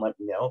not. You can let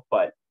me know,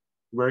 but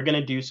we're going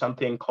to do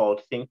something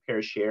called think,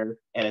 pair, share,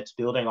 and it's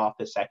building off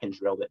the second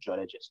drill that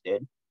Jonah just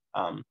did.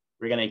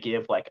 We're going to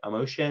give like a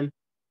motion,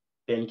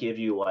 then give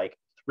you like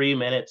 3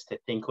 minutes to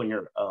think on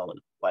your own,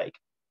 like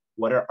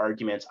what are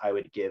arguments I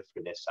would give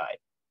for this side.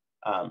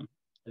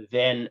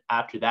 Then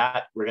after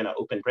that, we're going to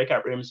open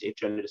breakout rooms if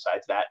Jonah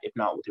decides that. If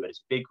not, we'll do it as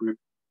a big group.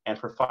 And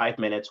for 5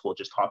 minutes, we'll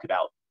just talk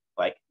about,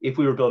 like, if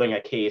we were building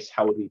a case,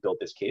 how would we build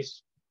this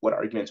case? What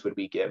arguments would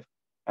we give?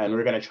 And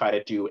we're going to try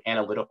to do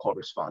analytical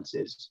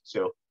responses.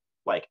 So,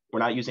 like, we're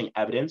not using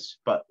evidence,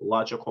 but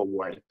logical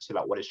warrants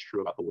about what is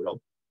true about the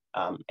world.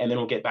 And then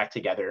we'll get back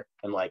together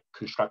and, like,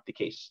 construct the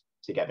case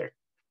together.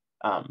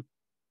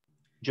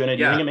 Jonah,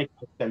 do you think it makes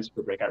sense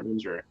for breakout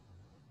rooms or?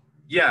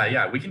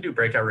 Yeah, we can do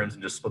breakout rooms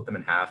and just split them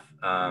in half.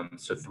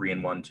 So 3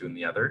 in one, 2 in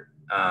the other.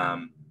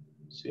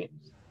 Sweet.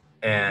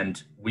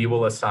 And we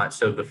will assign.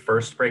 So the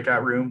first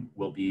breakout room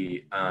will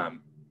be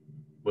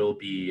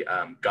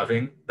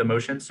goving the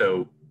motion,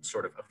 so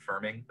sort of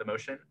affirming the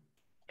motion.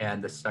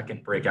 And the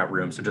second breakout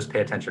room. So just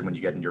pay attention when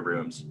you get in your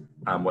rooms,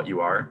 what you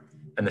are.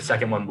 And the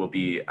second one will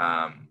be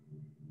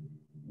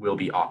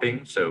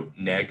opping, so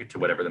neg to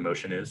whatever the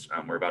motion is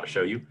we're about to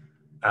show you.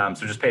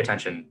 So just pay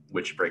attention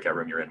which breakout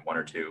room you're in, 1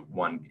 or 2.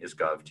 1 is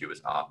gov, 2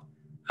 is op.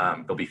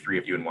 There'll be 3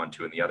 of you in one,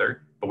 2 in the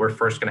other. But we're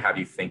first going to have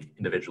you think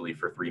individually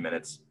for 3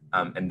 minutes,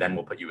 and then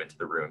we'll put you into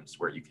the rooms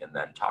where you can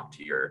then talk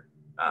to your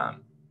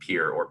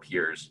peer or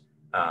peers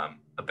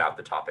about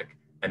the topic.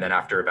 And then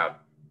after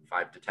about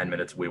 5 to 10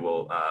 minutes, we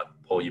will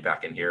pull you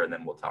back in here, and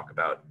then we'll talk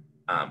about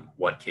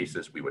what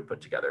cases we would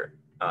put together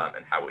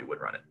and how we would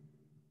run it.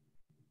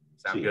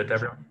 Sound good to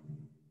everyone?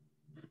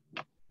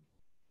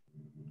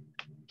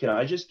 Can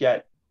I just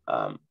get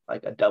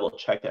like a double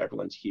check that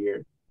everyone's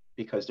here,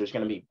 because there's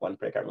going to be one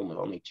breakout room with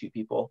only 2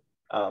 people.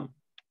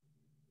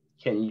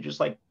 Can you just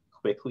like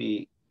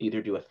quickly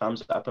either do a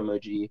thumbs up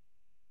emoji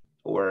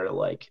or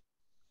like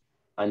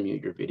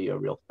unmute your video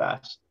real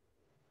fast?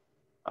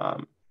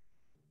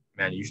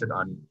 Man, you should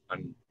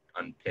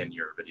unpin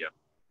your video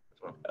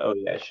as well. Oh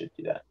yeah, I should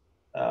do that.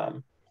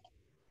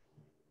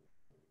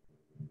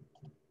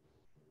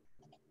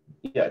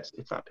 Yeah, it's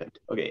not pinned.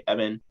 Okay,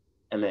 Evan,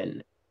 and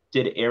then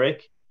did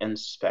Eric and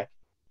Spec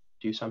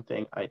do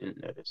something? I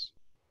didn't notice.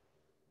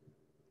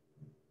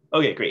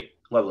 Okay, great,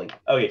 lovely.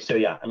 Okay, so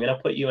yeah, I'm gonna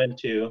put you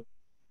into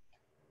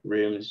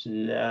rooms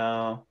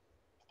now.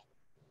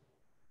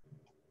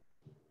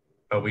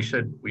 Oh, we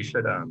should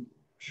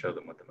show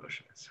them what the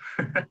motion is.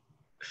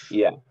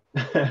 Yeah.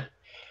 All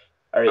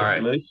right, All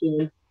right.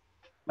 motion.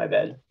 My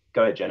bad.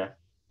 Go ahead, Jonah.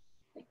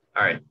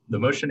 All right. The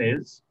motion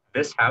is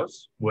this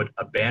House would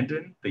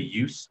abandon the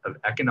use of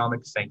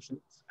economic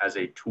sanctions as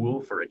a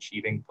tool for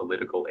achieving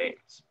political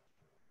aims.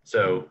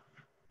 So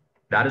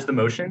that is the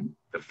motion.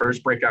 The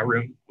first breakout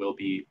room will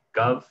be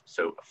gov,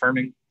 so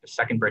affirming. The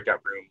second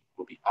breakout room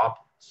will be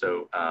op,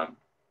 so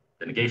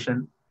the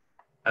negation.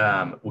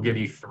 We'll give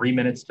you 3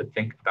 minutes to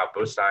think about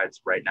both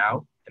sides right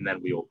now, and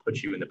then we will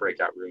put you in the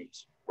breakout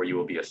rooms where you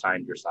will be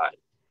assigned your side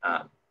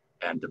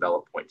and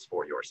develop points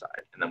for your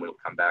side. And then we'll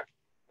come back,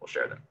 we'll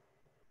share them.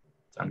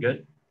 Sound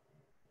good?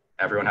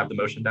 Everyone have the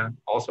motion down?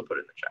 Also put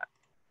it in the chat.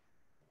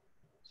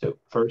 So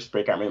first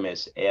breakout room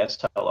is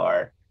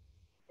ASLR,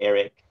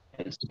 Eric,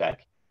 and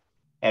Spec.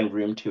 And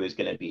room 2 is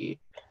going to be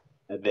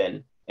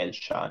Evan and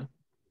Sean.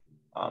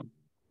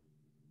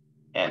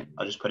 And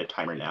I'll just put a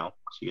timer now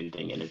so you can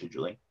think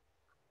individually.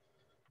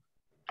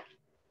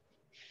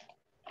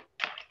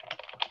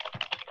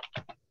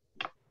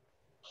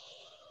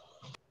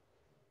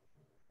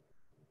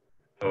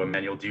 Oh,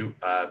 Emmanuel,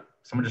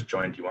 someone just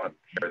joined. Do you want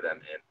to pair them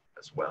in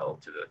as well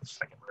to the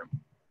second room?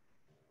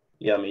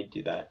 Yeah, let me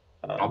do that.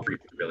 I'll preview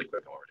really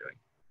quick on what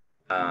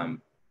we're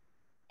doing.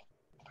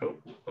 Oh,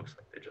 looks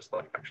like they just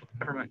left, actually.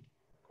 Never mind.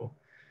 Cool.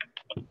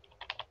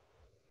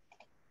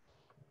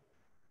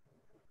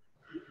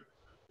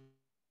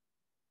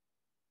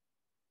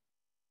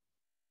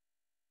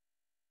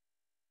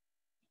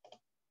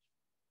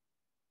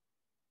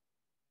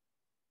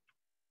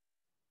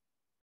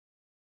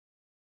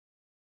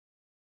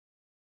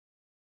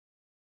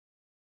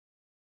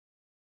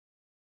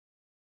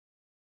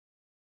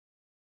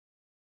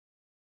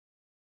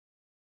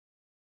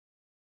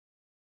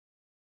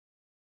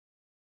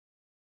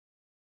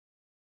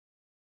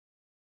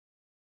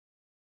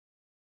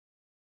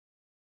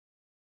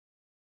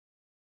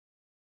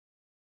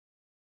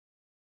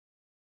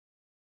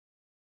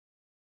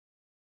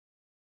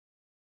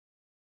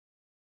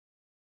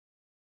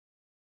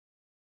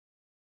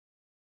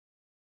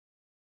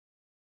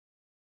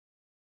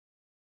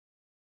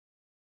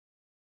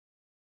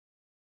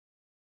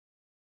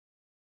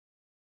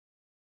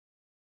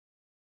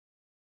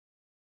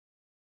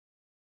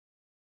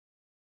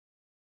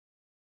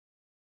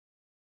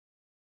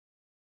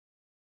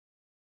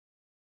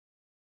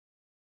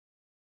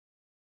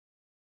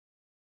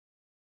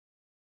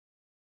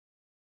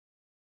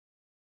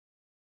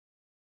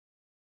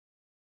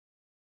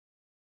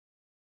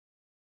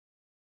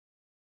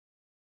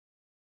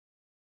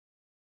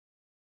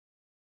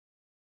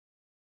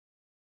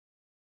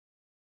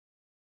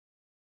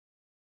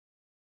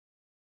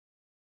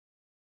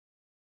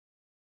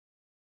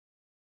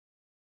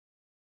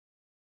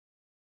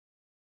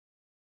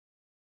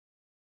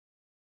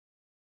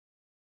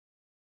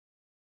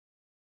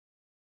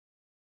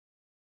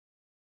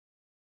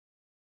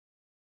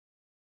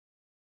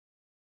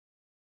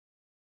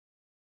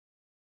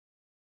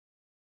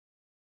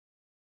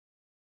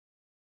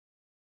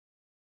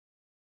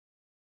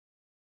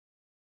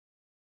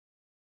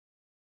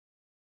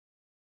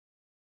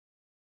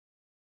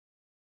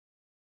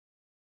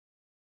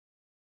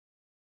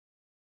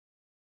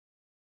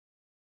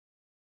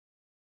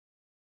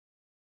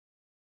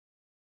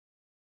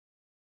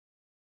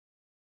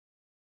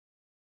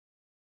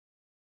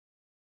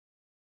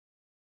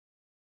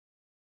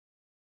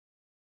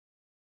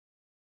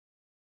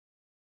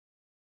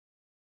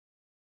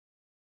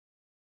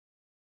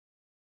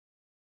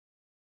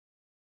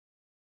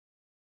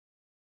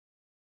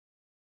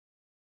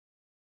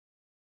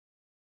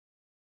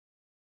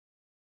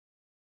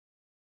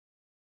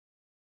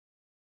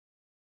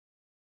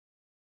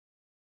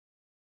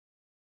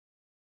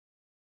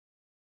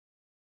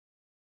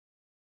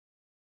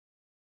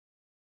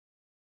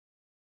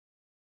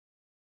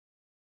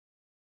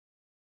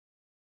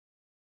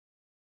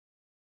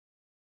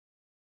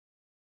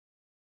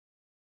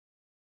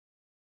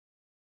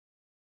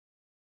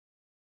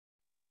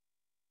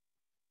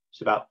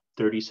 It's about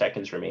 30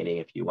 seconds remaining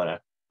if you want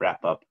to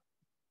wrap up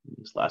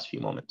these last few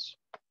moments.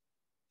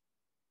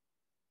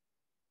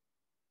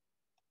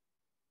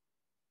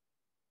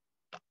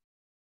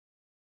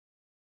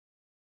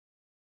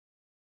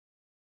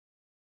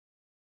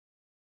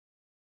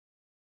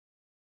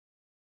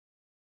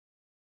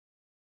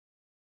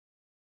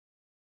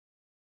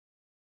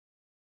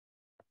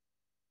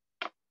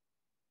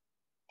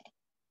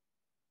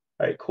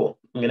 All right, cool.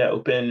 I'm gonna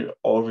open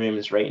all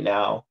rooms right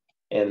now,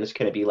 and it's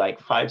gonna be like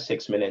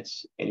 5-6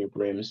 minutes in your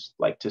rooms,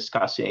 like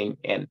discussing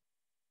and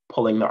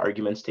pulling the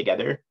arguments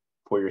together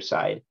for your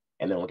side,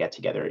 and then we'll get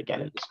together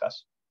again and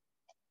discuss.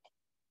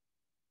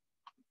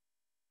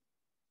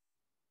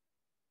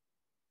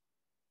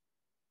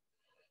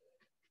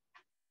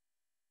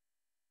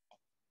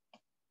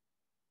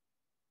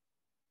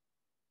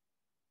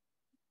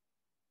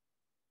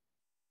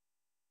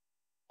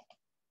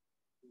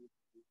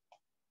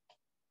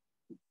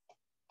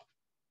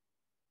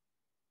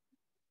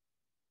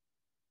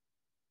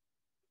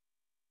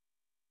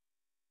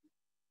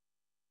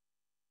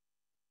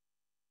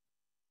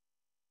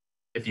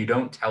 If you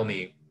don't tell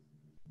me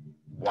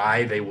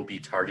why they will be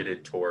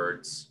targeted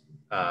towards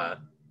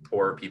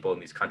poor people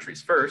in these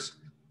countries first,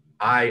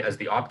 I, as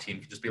the op team,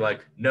 can just be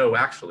like, no,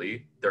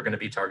 actually, they're going to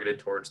be targeted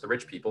towards the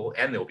rich people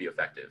and they'll be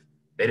effective.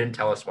 They didn't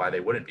tell us why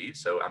they wouldn't be,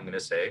 so I'm going to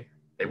say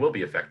they will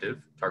be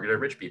effective, targeted at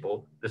rich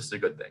people. This is a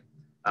good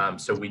thing.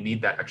 So we need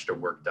that extra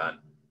work done.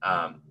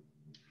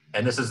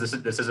 And this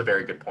is a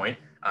very good point.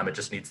 It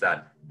just needs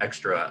that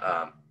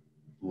extra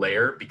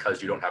layer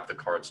because you don't have the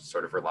cards to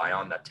sort of rely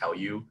on that tell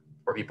you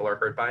where people are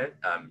hurt by it.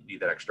 You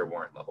need that extra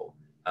warrant level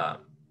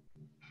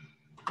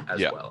as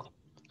well.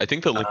 I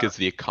think the link is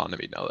the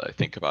economy now that I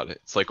think about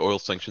it. It's like oil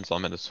sanctions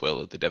on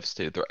Venezuela. They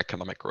devastated their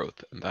economic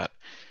growth, and that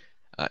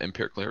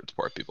empirically hurts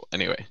poor people.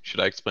 Anyway,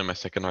 should I explain my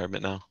second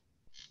argument now?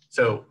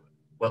 So,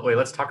 wait,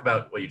 let's talk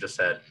about what you just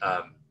said.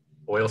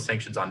 Oil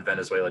sanctions on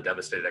Venezuela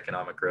devastated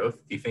economic growth.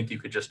 Do you think you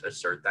could just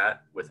assert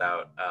that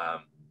without?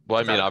 Well,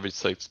 I mean,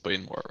 obviously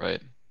explain more,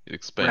 right? You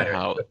explain right,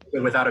 how.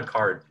 Without a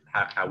card,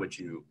 how would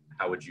you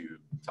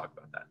talk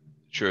about that?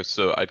 Sure.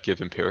 So I'd give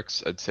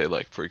empirics. I'd say,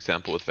 like, for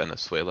example, with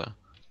Venezuela,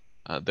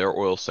 their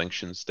oil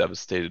sanctions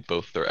devastated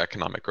both their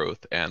economic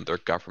growth and their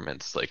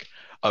government's like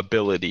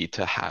ability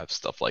to have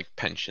stuff like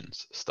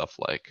pensions, stuff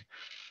like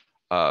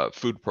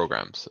food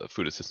programs,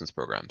 food assistance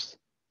programs.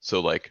 So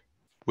like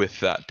with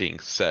that being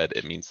said,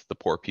 it means that the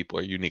poor people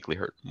are uniquely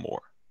hurt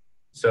more.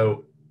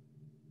 So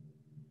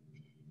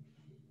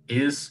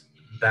is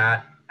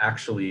that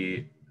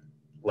actually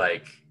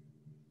like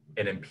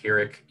an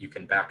empiric you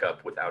can back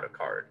up without a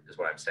card is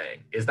what I'm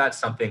saying? Is that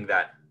something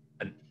that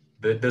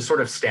the sort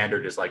of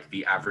standard is like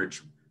the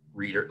average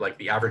reader, like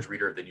the average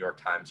reader of the New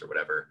York Times or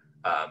whatever,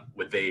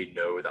 would they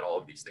know that all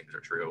of these things are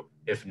true?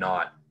 If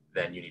not,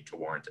 then you need to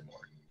warrant it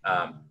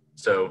more.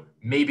 So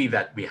maybe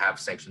that we have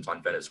sanctions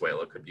on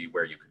Venezuela could be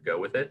where you could go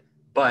with it.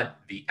 But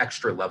the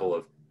extra level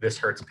of this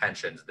hurts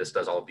pensions, this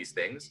does all of these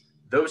things,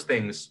 those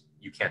things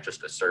you can't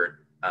just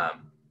assert.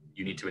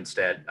 You need to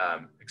instead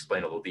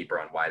explain a little deeper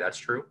on why that's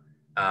true.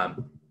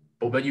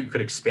 But what you could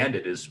expand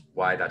it is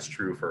why that's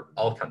true for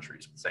all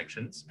countries with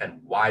sanctions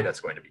and why that's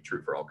going to be true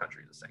for all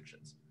countries with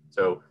sanctions.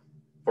 So,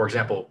 for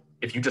example,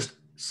 if you just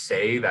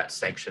say that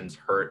sanctions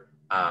hurt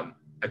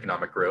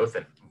economic growth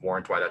and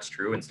warrant why that's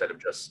true instead of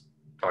just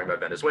talking about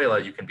Venezuela,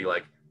 you can be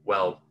like,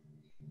 well,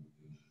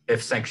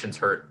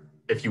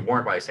 if you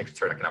warrant why sanctions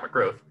hurt economic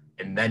growth,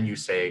 and then you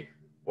say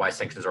why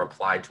sanctions are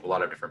applied to a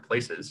lot of different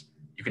places,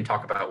 you can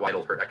talk about why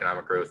it'll hurt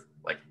economic growth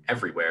like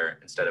everywhere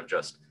instead of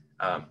just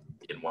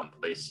in one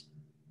place.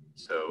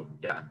 So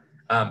yeah,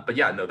 but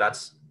yeah, no,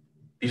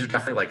 these are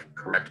definitely like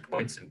correct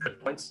points and good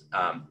points.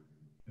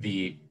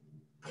 The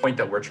point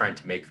that we're trying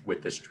to make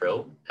with this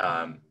drill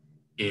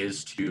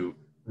is to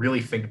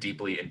really think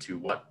deeply into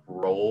what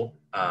role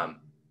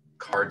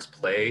cards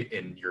play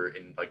in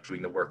like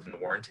doing the work and the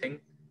warranting,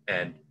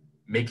 and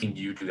making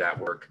you do that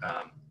work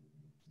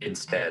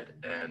instead,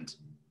 and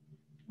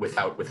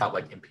without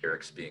like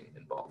empirics being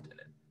involved in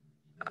it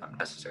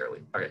necessarily.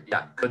 Okay,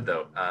 yeah, good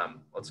though.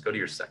 Let's go to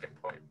your second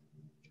point.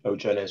 Oh,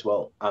 Jonah as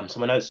well.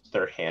 Someone has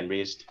their hand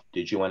raised.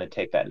 Did you want to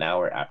take that now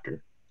or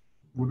after?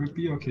 Would it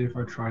be okay if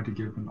I tried to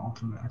give an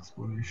alternate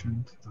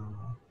explanation to the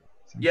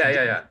sanctions?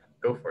 Yeah.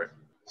 Go for it.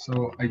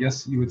 So I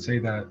guess you would say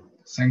that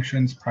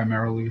sanctions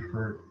primarily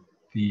hurt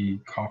the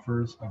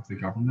coffers of the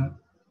government.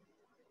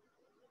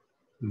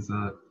 Is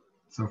that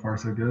so far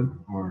so good,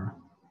 or?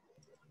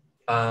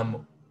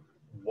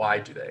 Why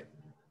do they?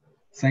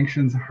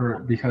 Sanctions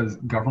hurt because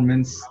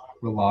governments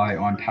rely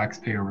on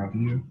taxpayer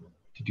revenue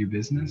to do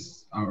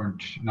business, or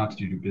not to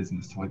do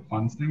business, to like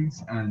fund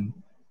things. And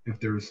if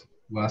there's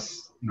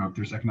less, if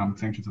there's economic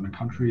sanctions on a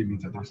country, it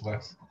means that there's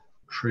less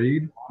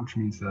trade, which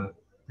means that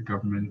the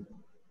government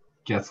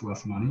gets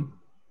less money.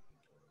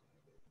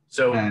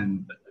 So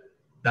and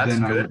that's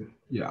then good.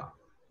 Go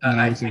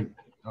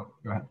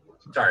ahead.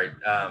 Sorry.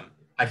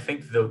 I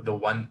think the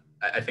one,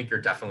 I think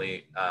you're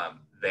definitely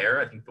there.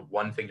 I think the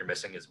one thing you're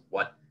missing is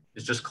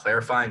just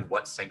clarifying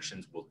what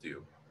sanctions will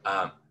do.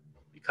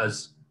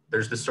 Because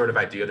there's this sort of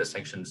idea that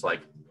sanctions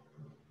like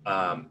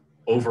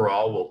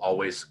overall will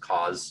always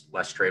cause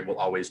less trade, will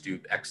always do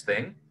X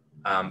thing.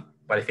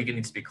 But I think it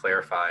needs to be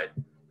clarified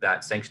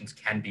that sanctions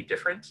can be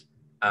different,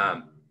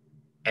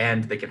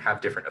 and they can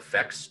have different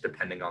effects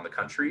depending on the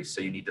country.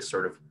 So you need to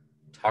sort of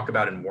talk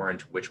about and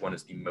warrant which one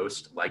is the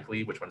most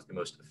likely, which one is the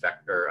most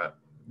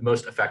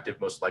most effective,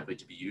 most likely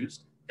to be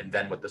used, and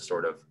then what the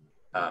sort of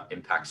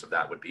impacts of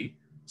that would be.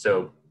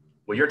 So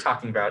what you're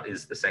talking about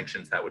is the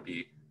sanctions that would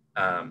be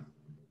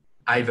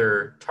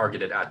either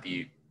targeted at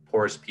the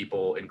poorest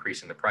people,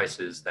 increasing the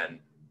prices, then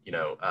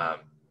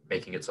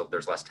making it so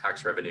there's less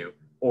tax revenue,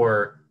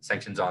 or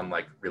sanctions on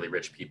like really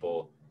rich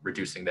people,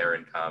 reducing their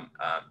income,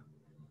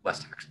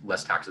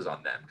 less taxes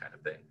on them, kind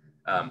of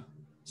thing.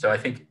 So I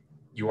think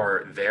you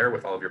are there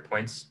with all of your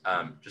points.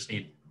 Just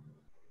need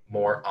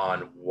more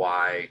on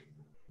why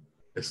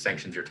the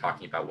sanctions you're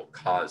talking about will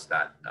cause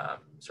that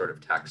sort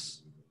of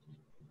tax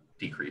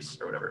decrease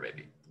or whatever it may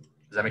be.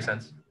 Does that make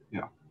sense?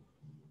 Yeah.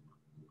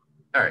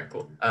 All right,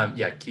 cool.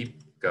 Yeah,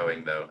 keep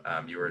going though.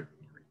 You were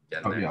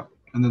getting there. Yeah.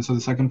 And then so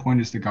the second point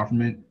is the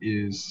government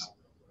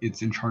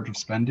it's in charge of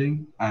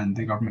spending, and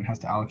the government has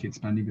to allocate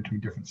spending between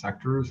different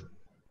sectors.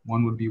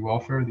 One would be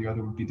welfare, the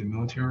other would be the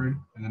military.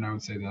 And then I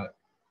would say that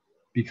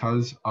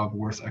because of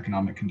worse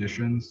economic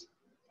conditions,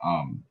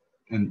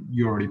 and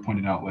you already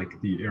pointed out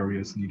like the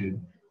areas needed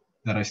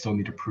that I still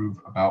need to prove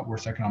about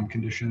worse economic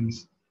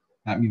conditions,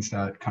 that means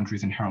that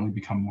countries inherently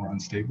become more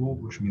unstable,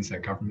 which means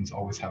that governments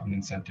always have an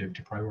incentive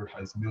to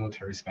prioritize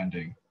military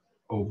spending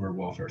over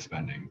welfare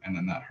spending, and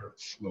then that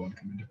hurts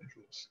low-income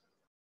individuals.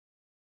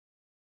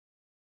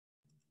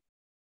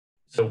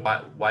 So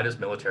why does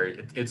military?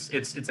 It's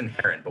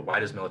inherent, but why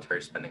does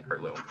military spending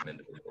hurt low-income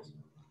individuals?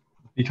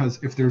 Because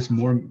if there's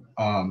more,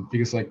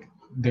 because like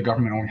the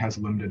government only has a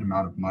limited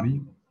amount of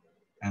money,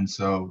 and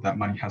so that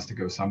money has to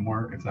go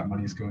somewhere. If that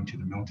money is going to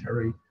the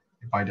military,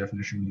 it by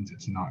definition means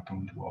it's not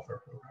going to welfare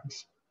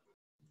programs.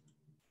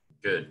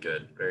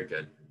 Good, very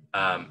good.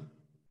 And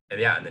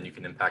yeah, and then you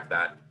can impact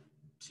that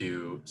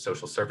to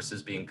social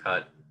services being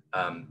cut,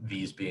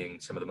 these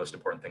being some of the most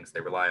important things they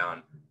rely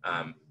on,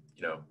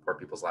 poor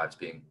people's lives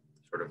being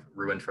sort of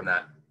ruined from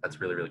that. That's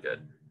really, really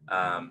good.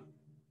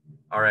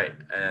 All right,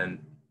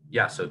 and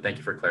yeah, so thank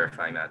you for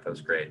clarifying that. That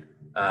was great.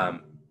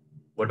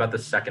 What about the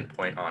second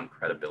point on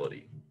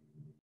credibility?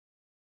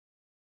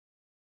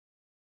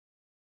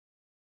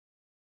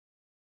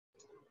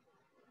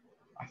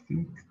 I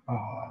think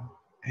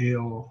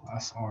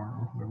ALSR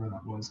or whoever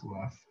that was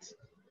left.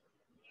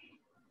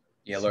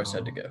 Yeah, Laura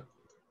said to go.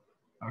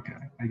 Okay,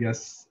 I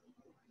guess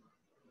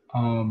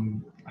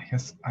I'll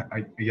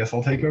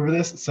take over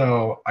this.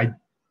 So I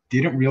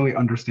didn't really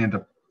understand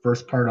the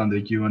first part on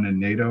the UN and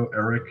NATO.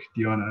 Eric,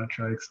 do you want to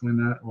try to explain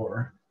that,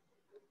 or?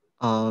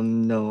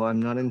 No,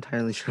 I'm not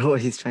entirely sure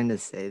what he's trying to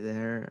say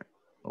there,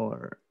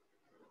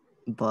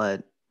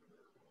 but.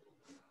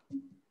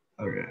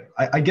 Okay,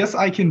 I guess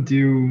I can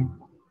do.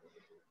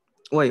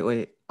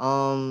 Wait.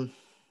 I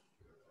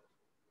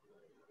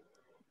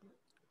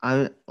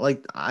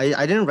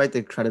didn't write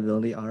the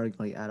credibility arc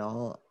like at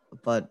all,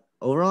 but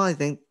overall I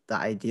think the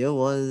idea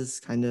was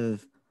kind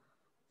of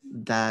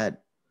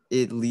that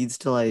it leads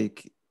to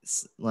like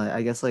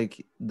I guess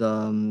like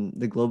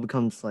the globe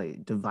becomes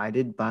like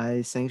divided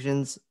by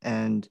sanctions,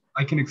 and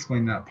I can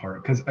explain that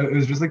part because it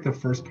was just like the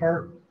first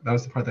part. That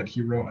was the part that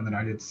he wrote, and then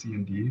I did C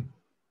and D.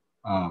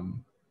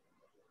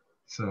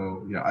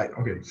 So yeah,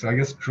 so I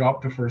guess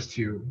drop the first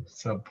two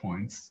sub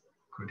points,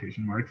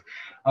 quotation marks.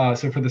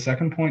 So for the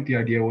second point, the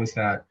idea was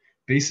that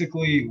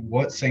basically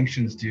what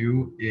sanctions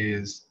do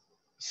is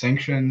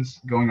sanctions,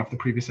 going off the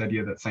previous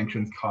idea that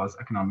sanctions cause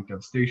economic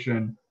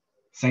devastation,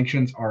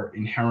 sanctions are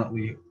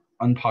inherently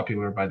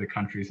unpopular by the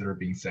countries that are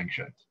being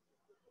sanctioned.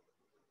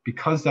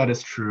 Because that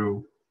is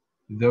true,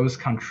 those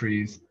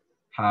countries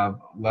have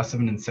less of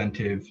an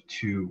incentive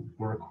to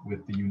work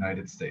with the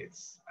United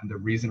States. And the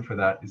reason for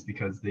that is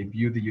because they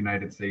view the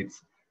United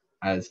States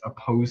as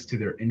opposed to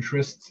their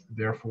interests.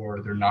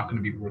 Therefore, they're not going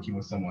to be working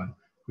with someone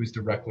who's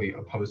directly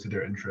opposed to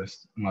their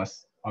interests,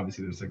 unless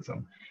obviously there's like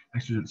some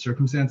exigent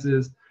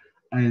circumstances.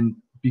 And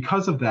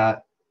because of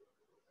that,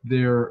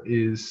 there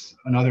is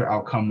another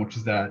outcome, which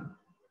is that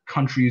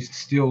countries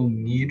still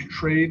need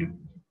trade.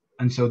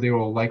 And so they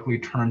will likely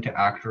turn to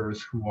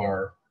actors who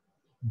are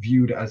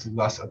viewed as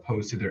less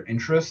opposed to their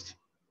interest.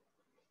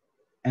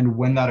 And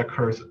when that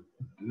occurs,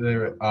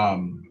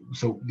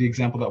 so the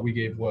example that we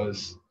gave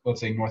was,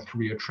 let's say North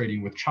Korea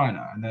trading with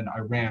China, and then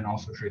Iran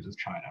also trades with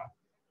China,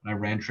 and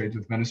Iran trades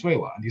with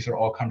Venezuela. And these are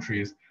all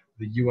countries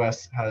the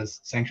US has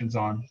sanctions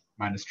on,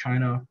 minus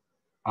China.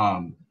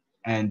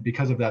 And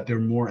because of that, they're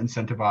more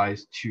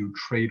incentivized to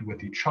trade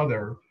with each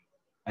other,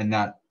 and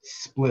that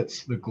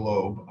splits the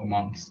globe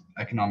amongst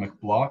economic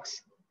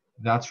blocks.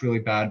 That's really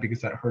bad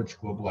because that hurts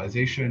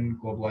globalization.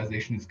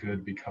 Globalization is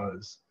good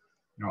because,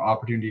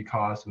 opportunity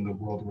costs, when the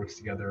world works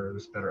together,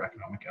 there's better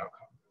economic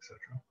outcome,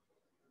 etc.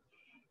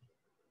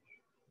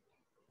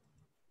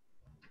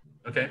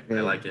 Okay,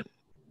 I like it.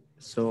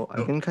 So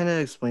I can kind of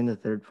explain the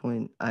third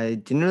point. I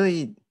didn't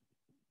really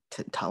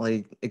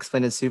like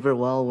explained it super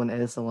well when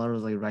ASMR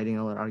was like writing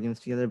all our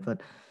arguments together.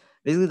 But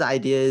basically, the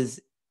idea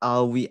is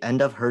we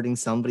end up hurting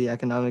somebody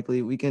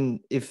economically. We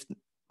can, if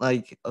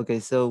like, okay,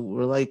 so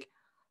we're like,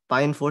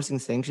 by enforcing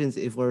sanctions,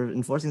 if we're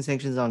enforcing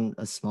sanctions on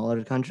a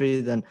smaller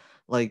country, then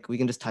like we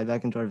can just tie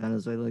back into our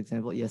Venezuela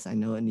example. Yes, I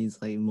know it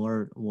needs like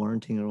more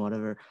warranting or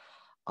whatever.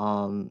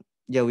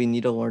 Yeah, we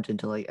need a warrant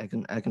into like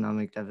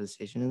economic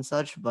devastation and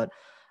such. But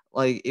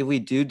like if we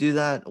do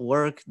that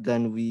work,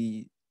 then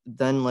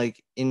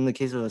like in the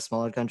case of a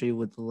smaller country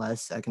with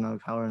less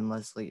economic power and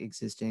less like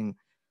existing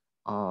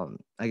I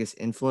guess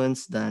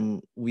influence,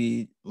 then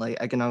we like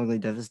economically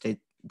devastate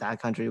that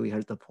country, we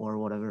hurt the poor,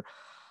 whatever.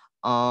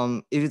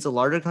 If it's a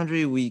larger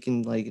country, we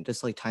can like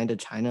just like tie into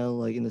China,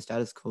 like in the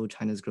status quo,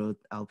 China's growth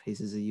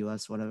outpaces the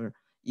US, whatever,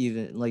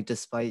 even like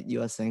despite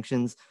US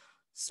sanctions.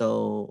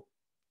 So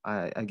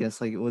I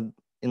guess like with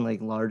in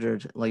like larger,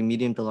 like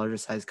medium to larger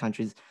size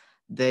countries,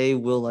 they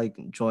will like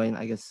join,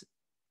 I guess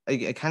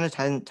it kind of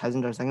ties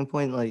into our second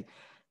point, like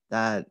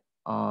that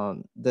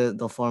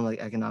they'll form like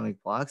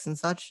economic blocks and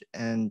such.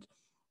 And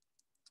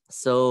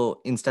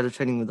so instead of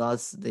trading with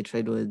us, they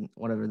trade with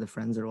whatever the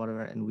friends or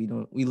whatever, and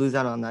we lose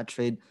out on that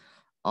trade.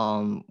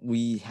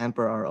 We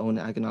hamper our own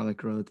economic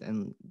growth,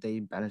 and they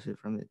benefit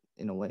from it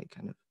in a way,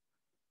 kind of.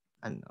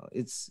 I don't know.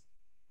 It's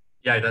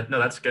Yeah,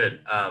 that's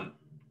good.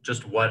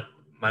 Just what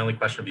my only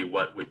question would be,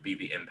 what would be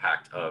the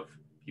impact of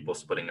people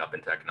splitting up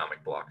into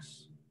economic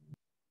blocks?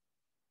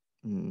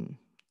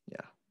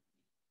 Yeah.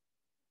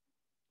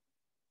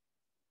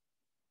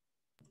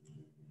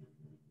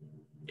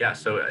 Yeah,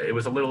 so it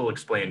was a little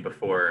explained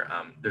before.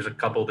 There's a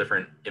couple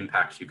different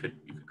impacts you could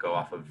go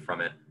off of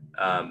from it.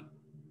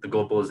 The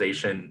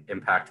globalization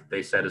impact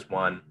they said is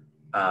one.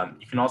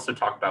 You can also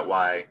talk about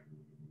why,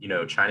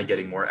 China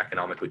getting more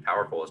economically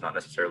powerful is not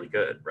necessarily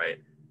good, right?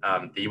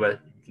 The U.S.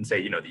 You can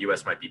say, the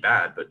U.S. might be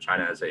bad, but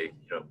China as a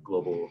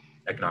global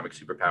economic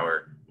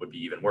superpower would be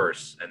even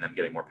worse, and them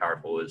getting more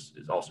powerful is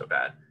also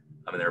bad.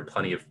 I mean, there are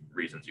plenty of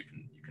reasons you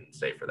can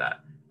say for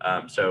that.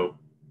 So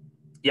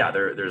yeah,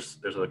 there's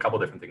a couple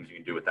different things you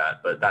can do with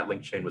that, but that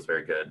link chain was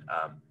very good.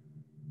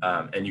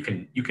 And you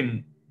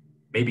can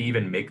maybe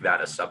even make that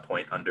a sub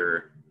point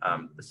under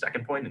the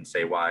second point and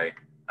say why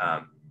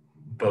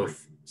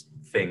both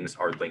things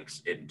are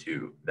links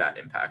into that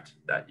impact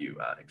that you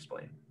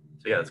explained.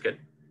 So yeah, that's good.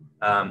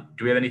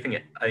 Do we have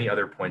any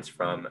other points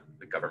from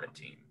the government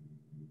team?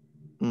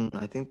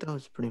 I think that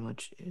was pretty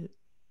much it.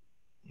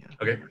 Yeah.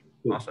 Okay,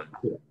 awesome.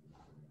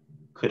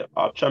 Could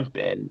Op jump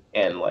in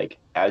and like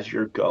as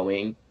you're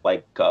going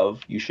like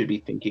Gov, you should be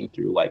thinking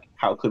through like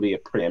how could we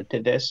have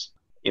preempted this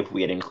if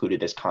we had included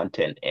this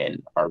content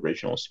in our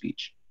original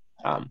speech.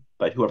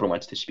 But whoever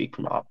wants to speak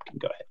from Op can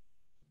go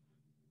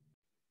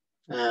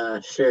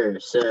ahead. Sure.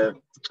 So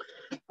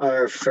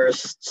our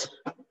first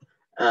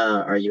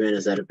argument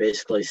is that it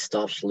basically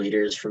stops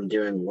leaders from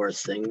doing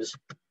worse things.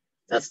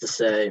 That's to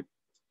say,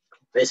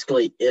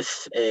 basically,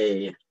 if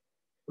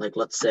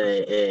let's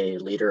say a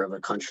leader of a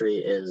country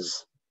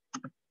is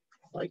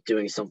like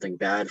doing something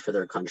bad for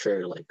their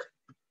country, like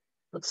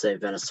let's say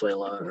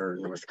Venezuela or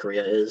North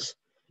Korea is,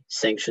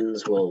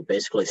 sanctions will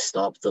basically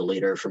stop the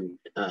leader from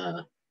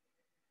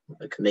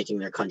like making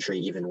their country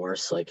even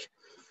worse. Like,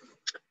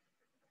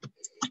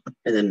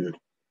 and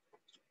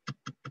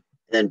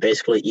then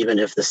basically, even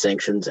if the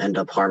sanctions end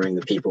up harming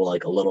the people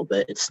like a little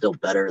bit, it's still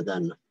better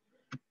than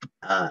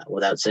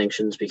without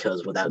sanctions,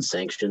 because without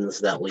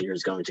sanctions, that leader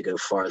is going to go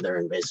farther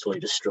and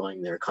basically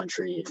destroying their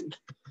country and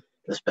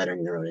just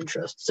bettering their own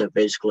interests. So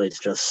basically, it's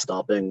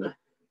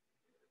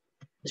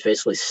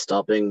basically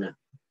stopping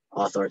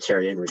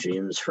authoritarian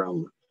regimes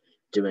from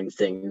doing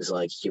things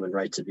like human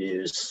rights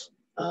abuse,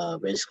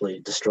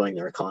 basically destroying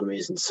their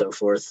economies and so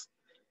forth,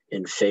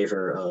 in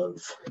favor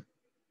of.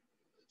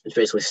 It's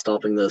basically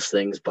stopping those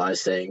things by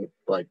saying,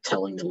 like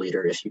telling the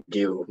leader, if you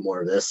do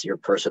more of this, your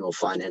personal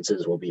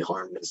finances will be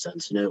harmed, in a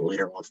sense. No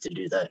leader wants to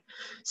do that.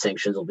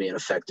 Sanctions will be an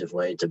effective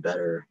way to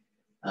better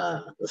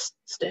the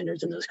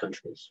standards in those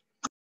countries.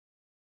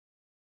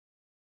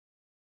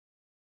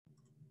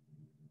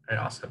 All right,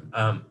 awesome.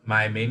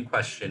 My main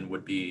question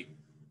would be,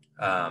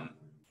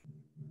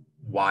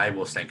 why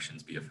will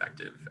sanctions be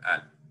effective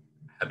at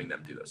having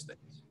them do those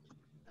things?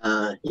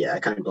 Yeah,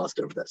 I kind of glossed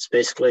over that. So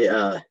basically,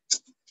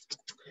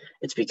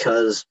 it's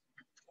because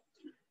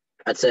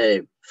I'd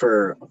say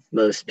for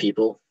most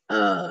people,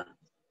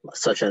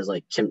 such as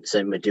like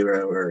say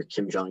Maduro or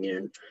Kim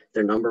Jong-un,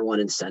 their number one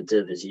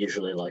incentive is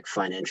usually like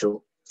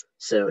financial.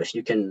 So if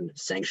you can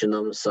sanction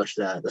them such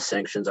that the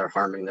sanctions are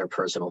harming their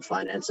personal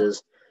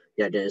finances,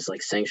 the idea is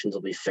like sanctions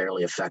will be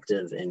fairly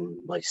effective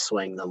in like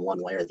swaying them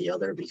one way or the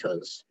other,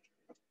 because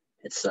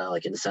it's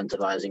like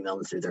incentivizing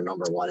them through their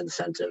number one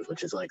incentive,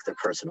 which is like their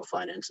personal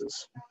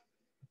finances.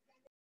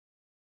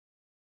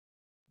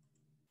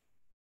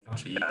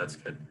 Yeah, that's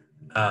good.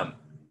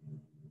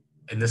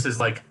 And this is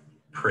like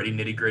pretty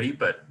nitty gritty,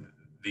 but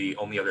the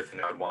only other thing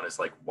I would want is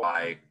like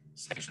why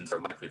sanctions are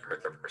likely to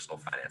hurt their personal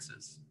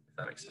finances, if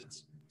that makes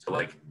sense. So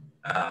like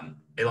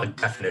it like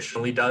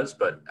definitionally does,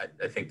 but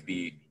I think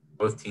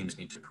both teams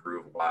need to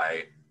prove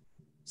why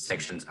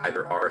sanctions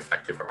either are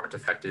effective or aren't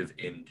effective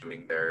in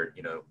doing their,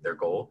 their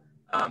goal,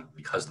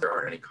 because there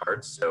aren't any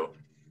cards. So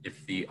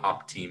if the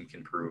op team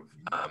can prove,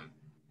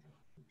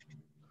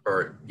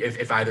 or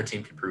if either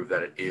team can prove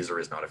that it is or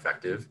is not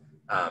effective,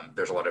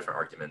 there's a lot of different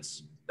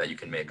arguments that you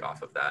can make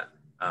off of that,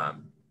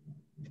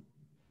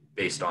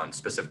 based on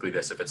specifically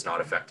this. If it's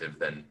not effective,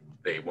 then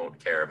they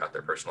won't care about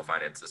their personal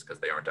finances because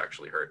they aren't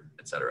actually hurt,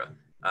 etc.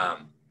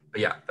 But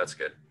yeah, that's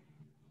good.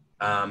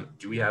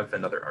 Do we have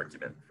another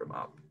argument from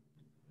op?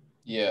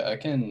 Yeah, I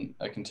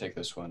can take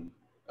this one.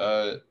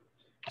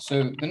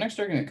 So the next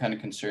argument kind of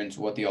concerns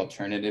what the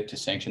alternative to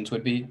sanctions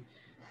would be.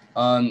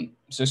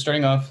 So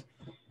starting off,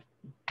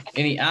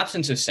 in the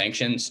absence of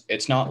sanctions,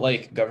 it's not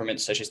like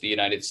governments such as the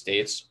United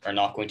States are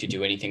not going to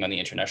do anything on the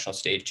international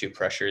stage to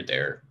pressure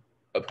their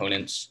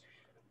opponents.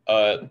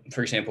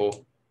 For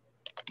example,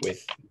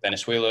 with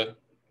Venezuela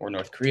or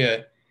North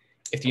Korea,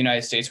 if the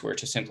United States were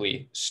to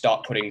simply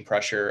stop putting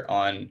pressure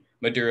on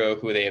Maduro,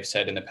 who they have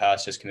said in the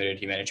past has committed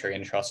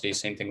humanitarian atrocities,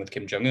 same thing with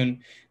Kim Jong-un,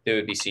 they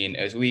would be seen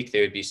as weak,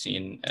 they would be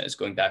seen as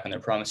going back on their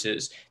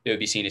promises, they would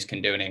be seen as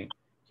condoning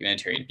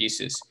humanitarian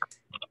abuses.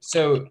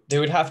 So they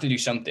would have to do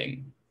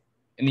something.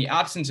 In the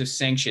absence of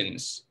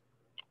sanctions,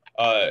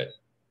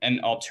 an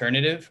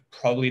alternative,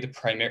 probably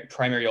the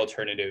primary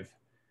alternative,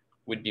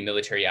 would be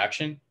military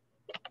action.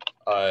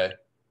 The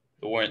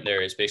warrant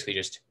there is basically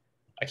just,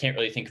 I can't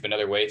really think of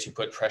another way to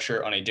put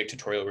pressure on a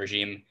dictatorial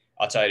regime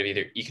outside of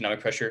either economic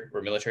pressure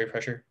or military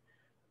pressure.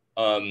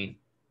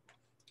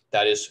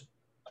 That is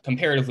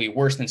comparatively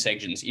worse than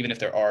sanctions, even if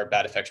there are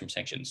bad effects from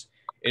sanctions.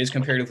 It is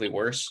comparatively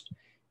worse,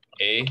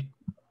 A,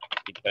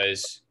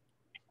 because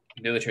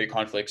military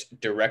conflicts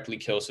directly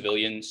kill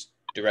civilians,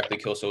 directly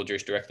kill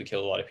soldiers, directly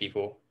kill a lot of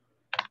people.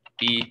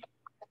 B,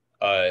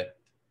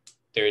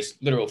 there's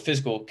literal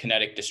physical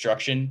kinetic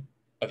destruction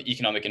of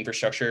economic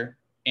infrastructure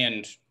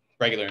and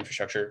regular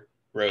infrastructure,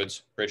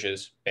 roads,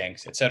 bridges,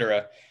 banks,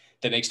 etc.,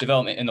 that makes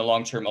development in the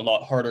long term a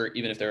lot harder,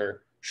 even if there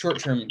are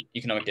short-term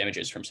economic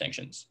damages from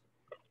sanctions.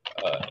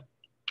 I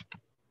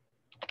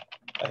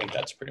think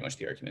that's pretty much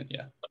the argument,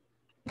 yeah.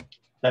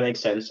 That makes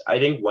sense. I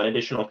think one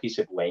additional piece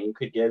of weighing you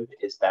could give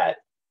is that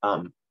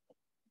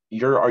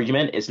your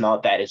argument is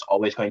not that it's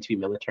always going to be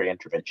military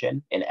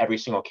intervention in every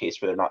single case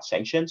where they're not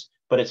sanctions,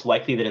 but it's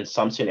likely that in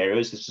some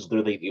scenarios, this is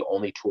literally the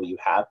only tool you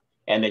have,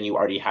 and then you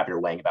already have your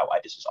weighing about why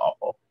this is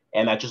awful.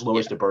 And that just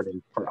lowers the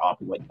burden for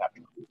op and what you have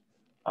to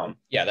do.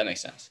 Yeah, that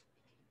makes sense.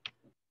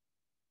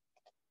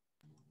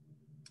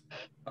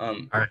 All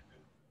right.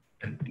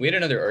 We had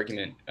another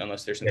argument,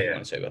 unless there's something you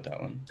want to say about that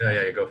one.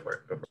 Yeah, go for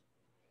it.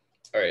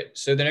 All right,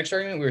 so the next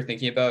argument we were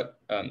thinking about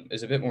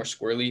is a bit more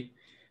squirrely.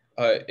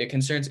 It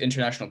concerns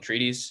international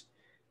treaties.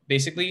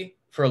 Basically,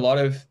 for a lot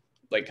of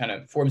kind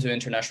of forms of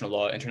international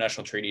law,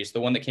 international treaties,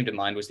 the one that came to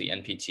mind was the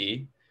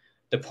NPT.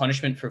 The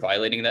punishment for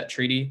violating that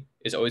treaty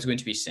is always going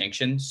to be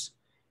sanctions,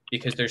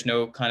 because there's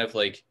no kind of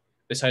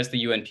besides the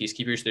UN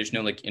peacekeepers, there's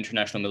no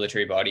international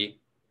military body.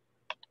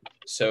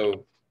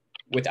 So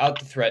without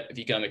the threat of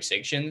economic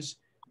sanctions,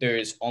 there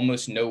is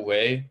almost no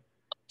way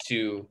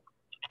to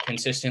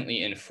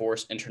consistently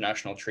enforce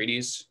international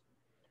treaties.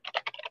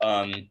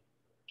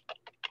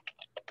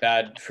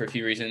 Bad for a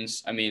few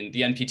reasons. I mean,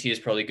 the NPT is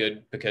probably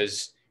good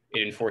because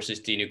it enforces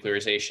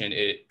denuclearization.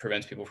 It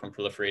prevents people from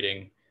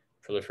proliferating.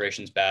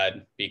 Proliferation's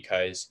bad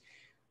because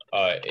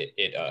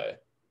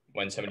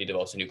when somebody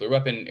develops a nuclear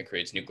weapon, it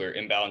creates nuclear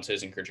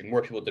imbalances, encouraging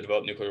more people to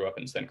develop nuclear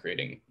weapons, then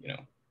creating,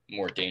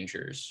 more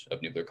dangers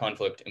of nuclear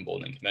conflict,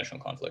 emboldening conventional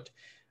conflict.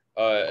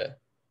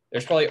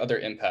 There's probably other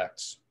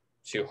impacts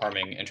to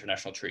harming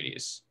international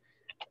treaties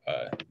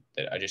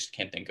that I just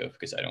can't think of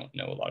because I don't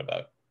know a lot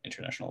about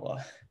international law.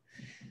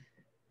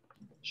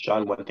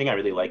 Sean, one thing I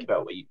really like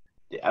about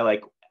I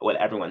like what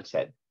everyone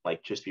said,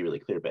 just to be really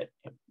clear,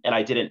 and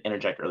I didn't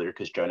interject earlier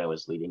because Jonah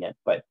was leading it,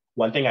 but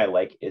one thing I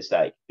like is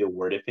that the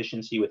word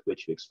efficiency with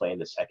which you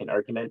explained the second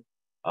argument,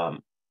 I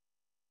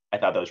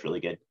thought that was really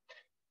good.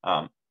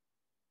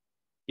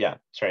 Yeah,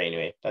 sorry,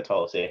 anyway, that's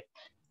all I'll say.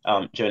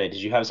 Jonah,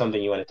 did you have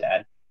something you wanted to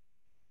add?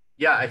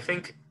 Yeah, I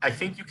think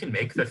you can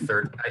make the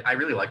third, I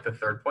really like the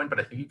third point,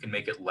 but I think you can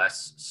make it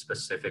less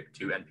specific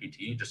to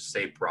NPT, just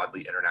say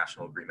broadly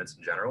international agreements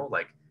in general.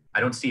 I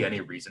don't see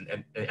any reason,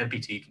 and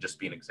NPT can just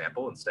be an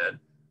example instead.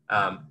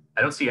 I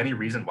don't see any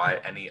reason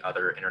why any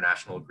other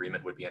international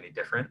agreement would be any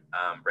different,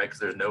 right? Because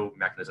there's no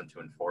mechanism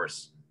to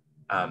enforce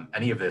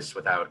any of this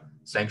without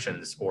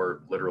sanctions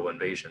or literal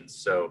invasions.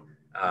 So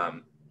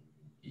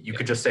you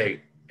could just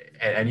say,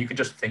 and you could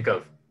just think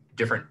of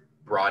different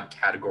broad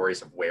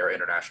categories of where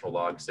international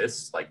law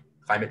exists, like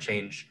climate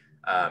change,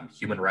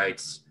 human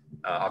rights,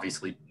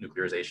 obviously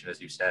nuclearization,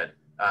 as you said.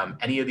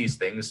 Any of these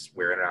things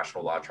where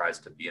international law tries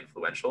to be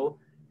influential,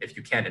 if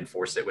you can't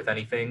enforce it with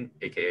anything,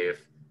 aka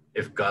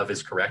if Gov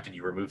is correct and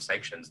you remove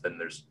sanctions, then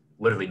there's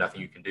literally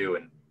nothing you can do,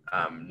 and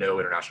no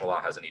international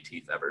law has any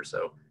teeth ever.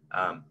 So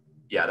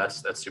yeah,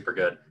 that's super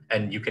good.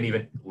 And you can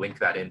even link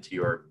that into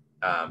your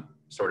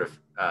sort of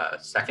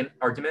second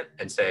argument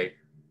and say,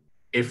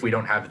 if we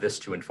don't have this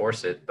to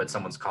enforce it, but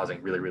someone's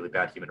causing really, really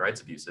bad human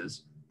rights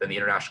abuses, then the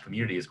international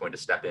community is going to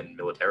step in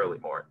militarily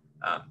more.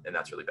 And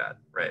that's really bad,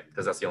 right?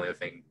 Because that's the only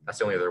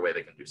other way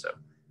they can do so.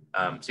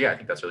 So yeah, I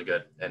think that's really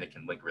good. And it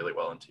can link really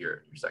well into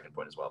your second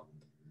point as well.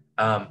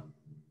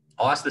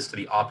 I'll ask this to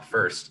the op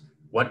first.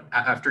 What,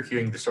 after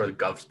hearing the sort of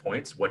Gov's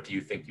points, what do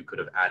you think you could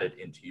have added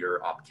into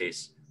your op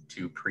case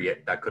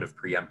that could have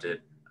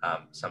preempted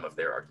some of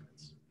their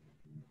arguments?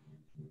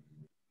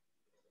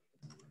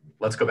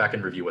 Let's go back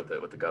and review what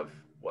the Gov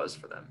was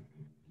for them.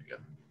 There you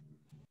go.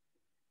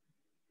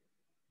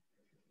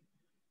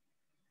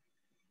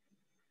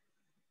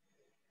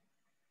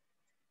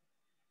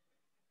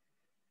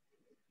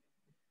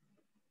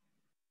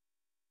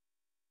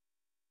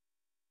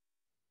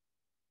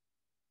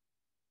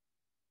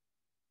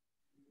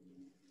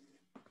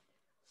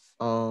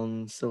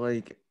 So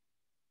like,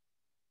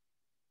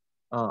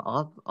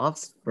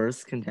 Op's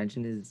first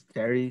contention is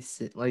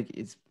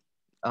it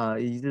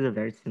uses a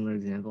very similar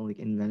example like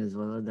in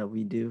Venezuela that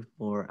we do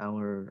for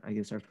our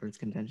first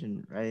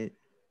contention, right?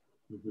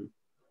 Mhm.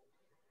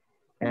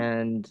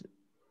 And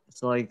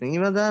so like thinking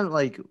about that,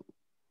 like,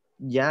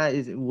 yeah,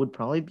 it would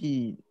probably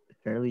be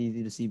fairly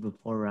easy to see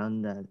before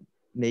round that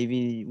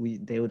maybe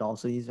they would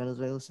also use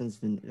Venezuela, since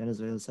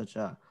Venezuela is such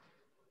a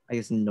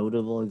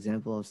notable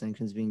example of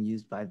sanctions being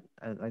used by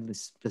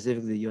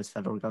specifically the U.S.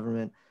 federal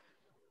government.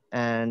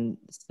 And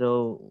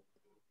so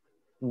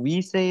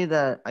we say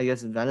that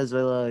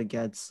Venezuela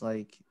gets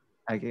like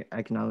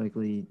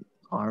economically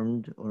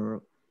harmed,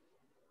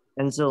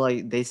 and so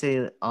like they say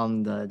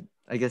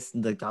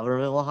the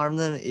government will harm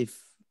them if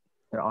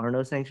there are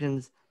no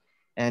sanctions,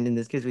 and in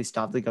this case we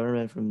stop the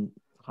government from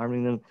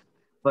harming them.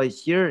 But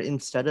here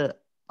instead of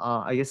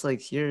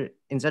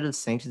instead of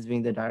sanctions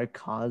being the direct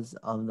cause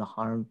of the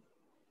harm,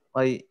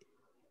 like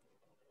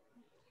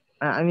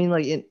I mean,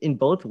 like in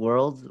both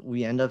worlds,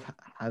 we end up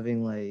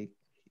having like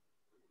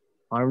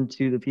harm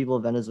to the people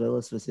of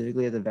Venezuela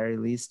specifically at the very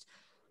least.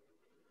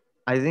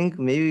 I think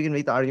maybe we can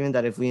make the argument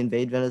that if we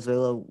invade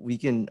Venezuela, we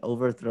can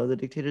overthrow the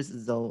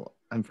dictators, though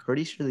I'm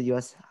pretty sure the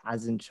US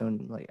hasn't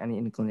shown like any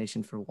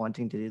inclination for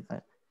wanting to do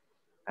that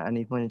at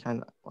any point in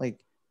time. Like,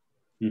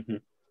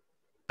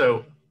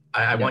 So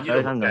I want you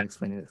to I'm not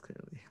explaining this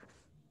clearly.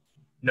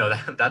 No,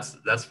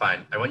 that's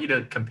fine. I want you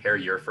to compare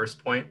your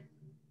first point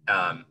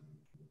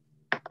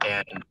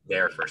and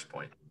their first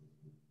point,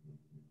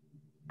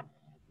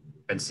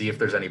 and see if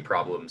there's any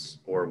problems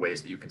or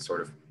ways that you can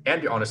sort of,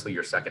 and honestly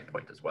your second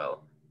point as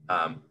well,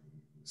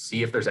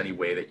 see if there's any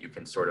way that you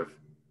can sort of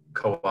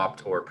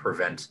co-opt or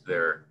prevent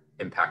their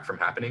impact from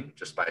happening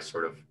just by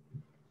sort of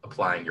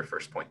applying your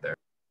first point there.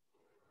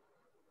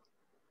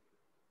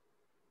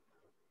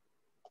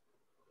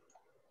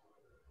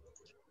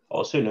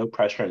 Also, no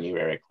pressure on you,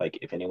 Eric. Like,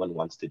 if anyone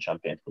wants to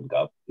jump in from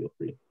Gov, feel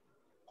free.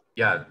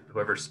 Yeah,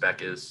 whoever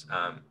spec is,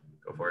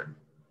 go for it.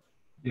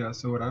 Yeah,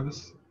 so what I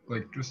was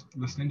like just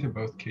listening to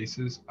both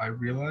cases, I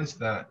realized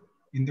that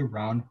in the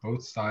round,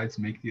 both sides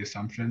make the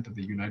assumption that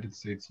the United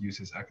States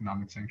uses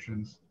economic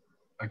sanctions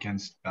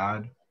against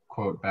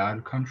quote,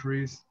 bad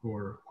countries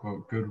for,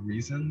 quote, good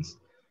reasons,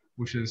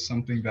 which is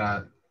something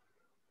that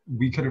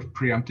we could have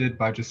preempted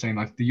by just saying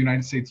like the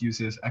United States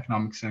uses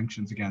economic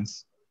sanctions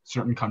against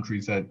certain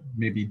countries that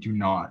maybe do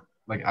not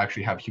like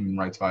actually have human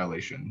rights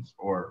violations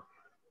or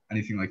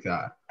anything like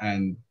that.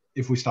 And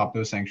if we stop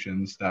those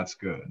sanctions, that's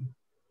good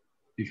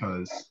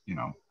because,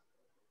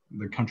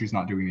 the country's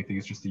not doing anything.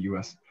 It's just the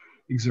US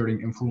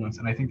exerting influence.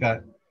 And I think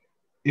that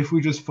if we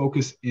just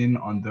focus in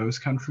on those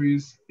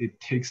countries, it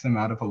takes them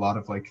out of a lot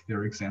of like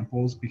their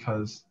examples,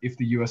 because if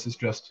the US is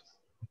just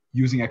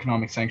using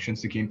economic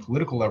sanctions to gain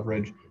political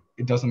leverage,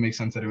 it doesn't make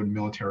sense that it would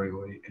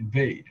militarily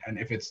invade. And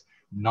if it's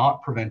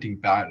not preventing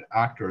bad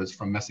actors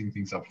from messing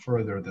things up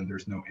further, then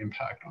there's no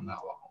impact on that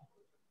level.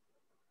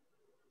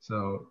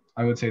 So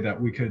I would say that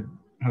we could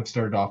have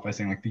started off by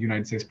saying like the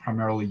United States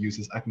primarily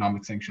uses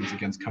economic sanctions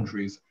against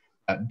countries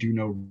that do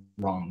no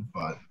wrong,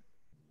 but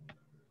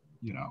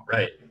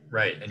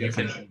right, and you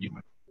can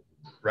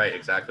right,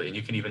 exactly, and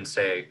you can even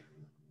say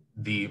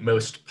the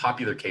most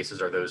popular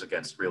cases are those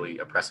against really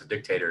oppressive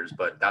dictators,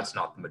 but that's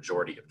not the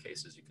majority of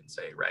cases, you can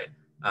say, right?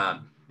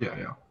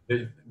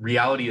 The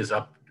reality is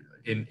up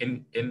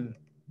in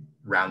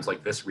rounds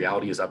like this.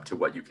 Reality is up to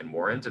what you can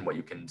warrant and what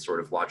you can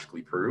sort of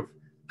logically prove.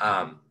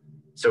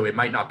 So it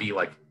might not be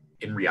like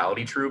in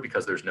reality true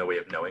because there's no way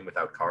of knowing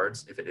without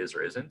cards if it is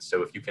or isn't.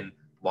 So if you can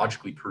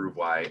logically prove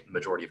why the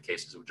majority of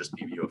cases would just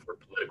be viewed for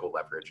political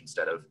leverage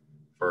instead of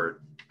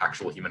for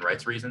actual human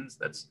rights reasons,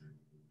 that's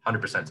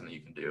 100% something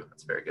you can do.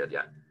 That's very good.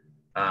 Yeah.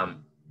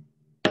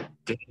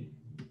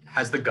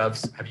 Has the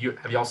Govs,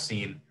 have y'all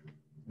seen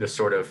the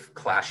sort of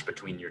clash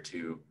between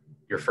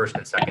your first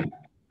and second,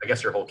 I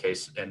guess your whole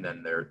case, and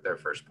then their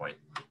first point?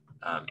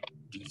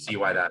 Do you see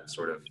why that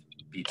sort of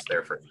beats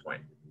their first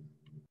point?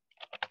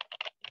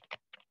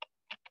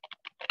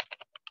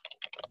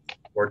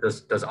 Or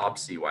does op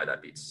see why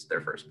that beats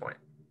their first point?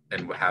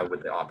 And how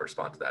would the op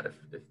respond to that if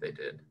they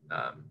did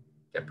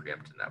get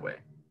preempted in that way?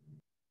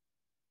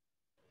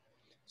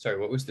 Sorry,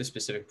 what was the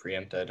specific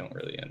preempt? I don't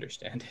really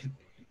understand it.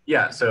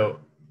 Yeah, so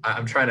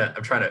I'm trying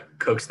to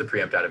coax the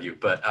preempt out of you,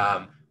 but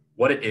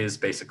what it is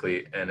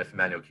basically, and if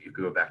Emmanuel, you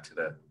could go back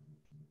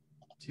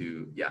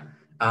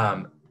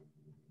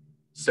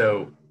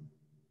so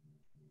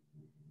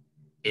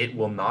it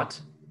will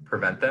not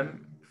prevent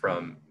them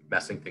from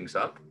messing things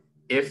up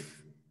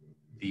if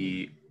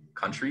the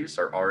countries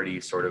are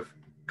already sort of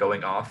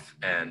going off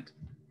and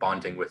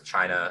bonding with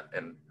China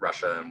and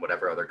Russia and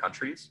whatever other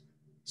countries.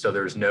 So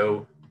there's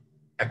no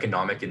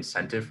economic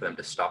incentive for them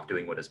to stop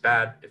doing what is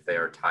bad if they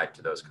are tied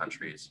to those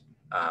countries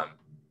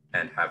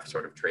and have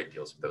sort of trade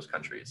deals with those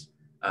countries.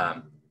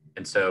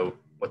 And so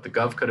what the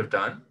gov could have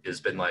done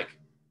is been like,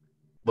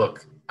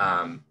 look,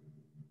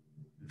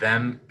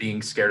 them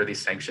being scared of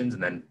these sanctions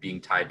and then being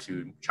tied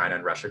to China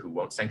and Russia who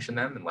won't sanction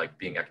them and like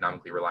being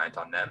economically reliant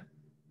on them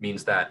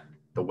means that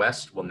the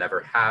West will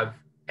never have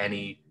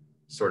any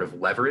sort of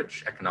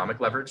leverage, economic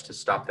leverage, to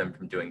stop them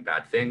from doing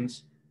bad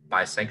things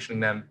by sanctioning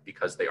them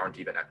because they aren't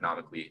even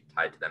economically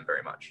tied to them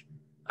very much.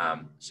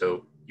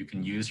 So you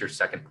can use your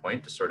second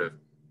point to sort of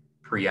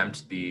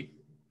preempt the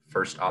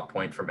first op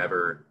point from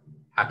ever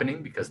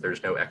happening because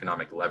there's no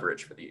economic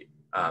leverage for the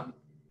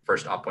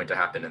first op point to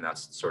happen, and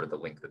that's sort of the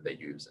link that they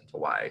use into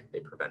why they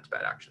prevent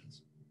bad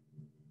actions.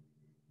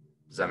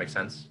 Does that make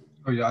sense?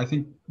 Oh yeah, I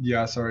think,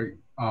 yeah, sorry.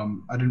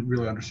 I didn't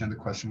really understand the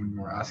question when you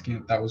were asking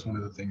it. That was one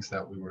of the things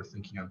that we were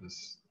thinking of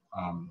this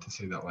to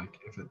say that like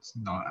if it's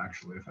not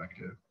actually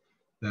effective,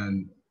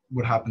 then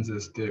what happens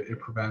is it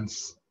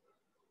prevents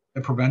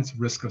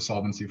risk of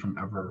solvency from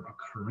ever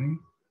occurring.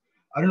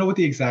 I don't know what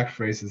the exact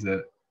phrase is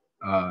that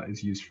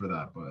is used for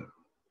that, but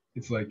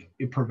it's like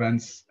it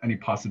prevents any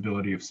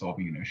possibility of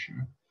solving an issue.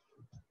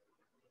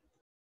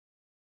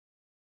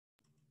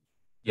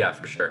 Yeah,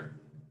 for sure.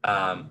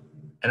 And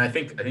I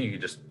think you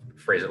could just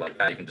phrase it like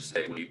that. You can just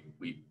say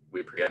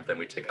we preempt them,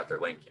 we take out their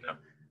link. You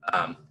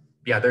know,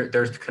 yeah.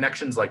 There's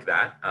connections like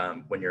that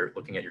when you're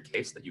looking at your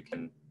case that you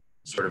can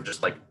sort of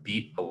just like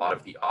beat a lot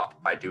of the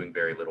op by doing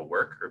very little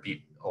work, or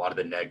beat a lot of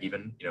the neg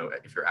even. You know,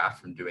 if you're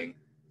asked from doing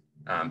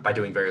by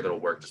doing very little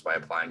work just by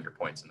applying your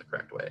points in the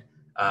correct way.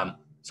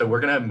 So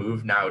we're gonna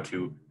move now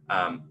to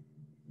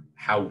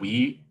how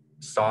we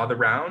saw the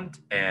round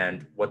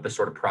and what the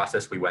sort of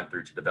process we went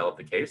through to develop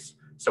the case.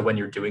 So when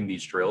you're doing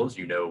these drills,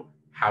 you know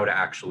how to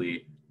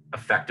actually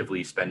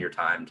effectively spend your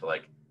time to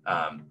like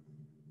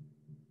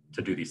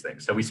to do these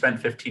things. So we spent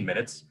 15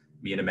 minutes,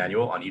 me and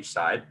Emmanuel, on each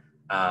side,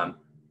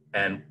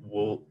 and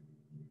we'll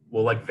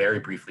like very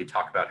briefly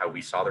talk about how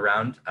we saw the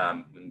round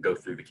and go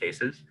through the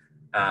cases.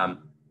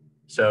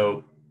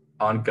 So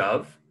on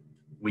Gov,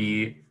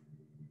 we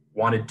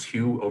wanted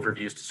two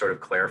overviews to sort of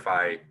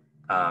clarify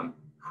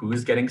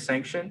who's getting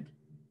sanctioned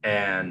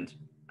and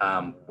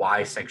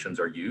why sanctions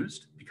are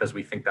used, because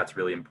we think that's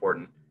really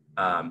important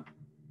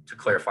to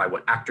clarify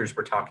what actors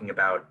we're talking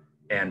about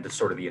and the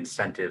sort of the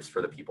incentives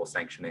for the people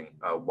sanctioning,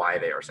 why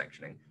they are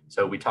sanctioning.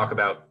 So we talk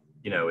about,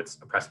 you know, it's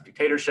oppressive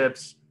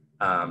dictatorships,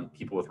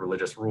 people with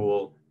religious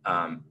rule.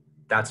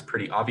 That's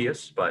pretty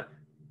obvious, but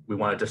we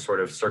wanted to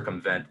sort of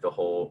circumvent the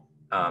whole,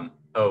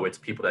 oh, it's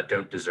people that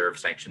don't deserve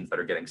sanctions that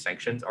are getting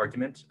sanctions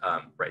argument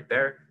right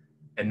there.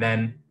 And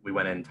then we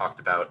went in and talked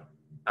about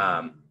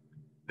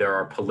there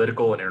are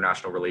political and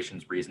international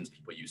relations reasons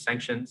people use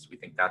sanctions. We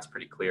think that's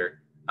pretty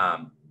clear.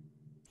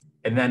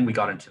 And then we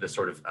got into the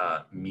sort of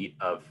meat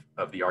of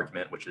the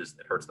argument, which is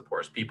it hurts the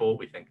poorest people.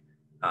 We think,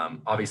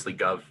 obviously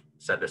Gov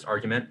said this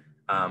argument,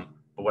 but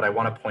what I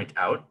want to point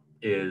out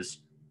is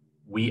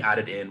we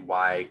added in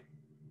why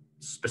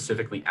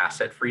specifically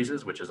asset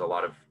freezes, which is a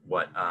lot of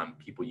what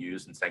people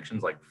use in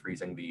sanctions, like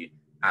freezing the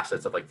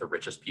assets of like the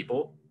richest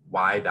people,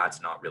 why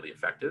that's not really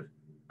effective.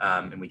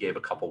 And we gave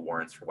a couple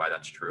warrants for why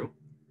that's true.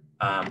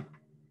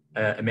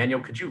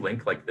 Emmanuel, could you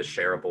link like the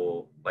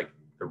shareable, like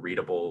the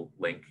readable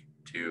link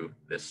to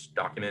this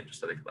document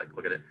just so they could like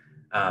look at it?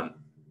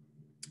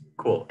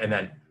 Cool. And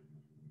then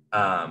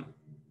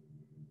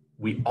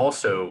we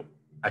also,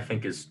 I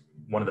think is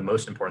one of the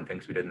most important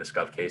things we did in this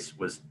Gov case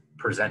was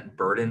present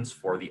burdens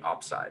for the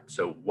op side.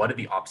 So what did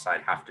the op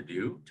side have to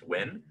do to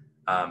win?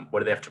 What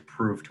do they have to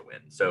prove to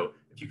win? So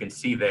if you can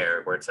see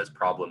there where it says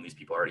problem, these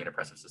people are already in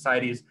oppressive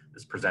societies,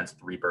 this presents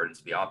 3 burdens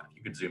to the op. If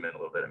you could zoom in a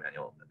little bit,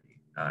 Emmanuel,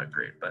 that'd be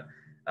great. But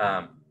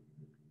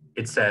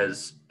it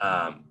says,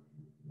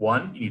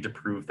 1, you need to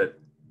prove that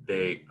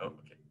they, oh,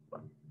 okay.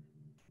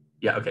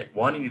 Yeah, okay.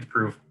 1, you need to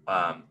prove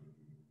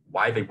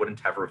why they wouldn't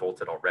have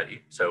revolted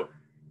already. So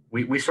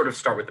we sort of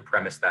start with the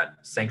premise that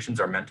sanctions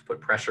are meant to put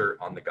pressure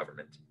on the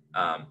government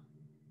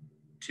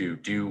to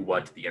do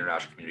what the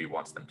international community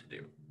wants them to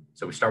do.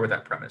 So we start with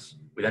that premise.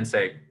 We then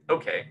say,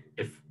 okay,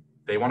 if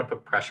they want to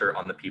put pressure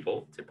on the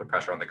people to put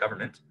pressure on the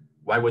government,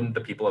 why wouldn't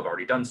the people have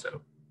already done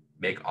so?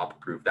 Make op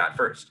prove that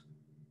first.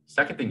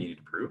 Second thing you need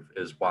to prove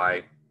is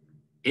why,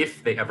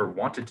 if they ever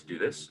wanted to do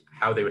this,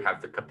 how they would have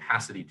the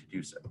capacity to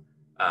do so.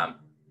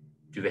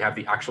 Do they have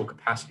the actual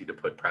capacity to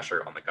put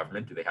pressure on the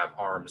government? Do they have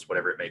arms,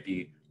 whatever it may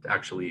be, to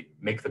actually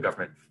make the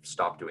government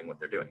stop doing what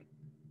they're doing?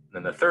 And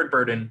then the third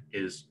burden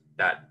is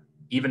that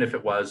even if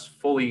it was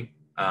fully,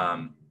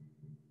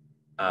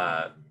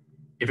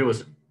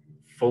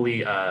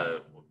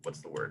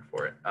 what's the word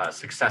for it?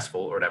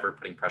 Successful or whatever,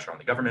 putting pressure on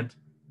the government,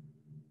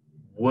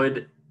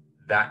 would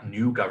that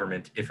new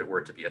government, if it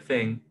were to be a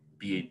thing,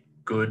 be a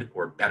good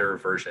or better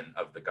version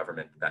of the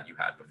government that you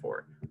had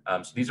before?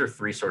 So these are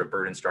three sort of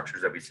burden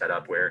structures that we set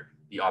up where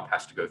the op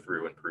has to go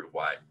through and prove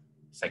why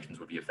sanctions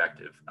would be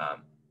effective.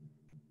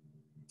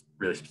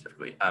 Really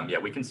specifically, yeah,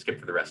 we can skip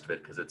for the rest of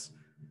it because it's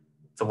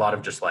a lot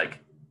of just like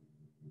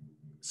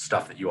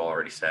stuff that you all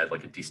already said.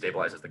 Like, it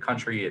destabilizes the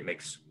country, it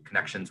makes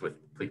connections with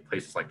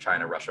places like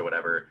China, Russia,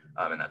 whatever,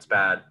 and that's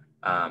bad.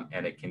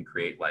 And it can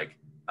create like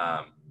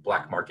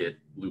black market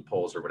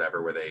loopholes or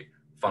whatever where they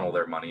funnel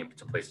their money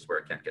into places where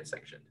it can't get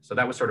sanctioned. So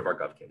that was sort of our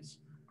gov case.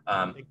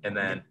 And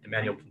then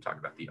Emmanuel can talk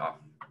about the op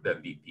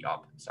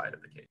side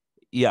of the case.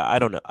 Yeah, I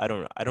don't know. I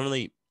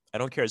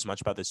don't care as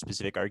much about the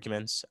specific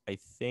arguments. I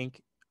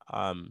think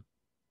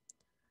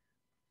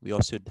we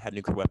also had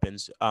nuclear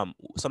weapons.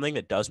 Something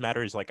that does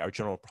matter is like our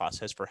general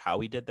process for how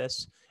we did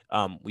this.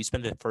 We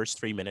spent the first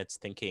 3 minutes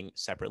thinking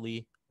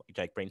separately,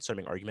 like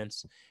brainstorming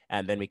arguments,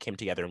 and then we came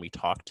together and we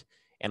talked.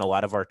 And a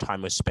lot of our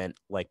time was spent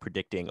like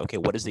predicting, okay,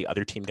 what is the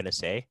other team going to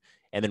say?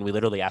 And then we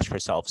literally asked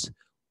ourselves,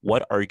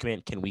 what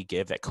argument can we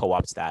give that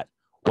co-ops that?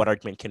 What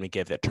argument can we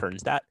give that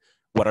turns that?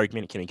 What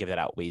argument can we give that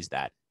outweighs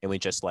that? And we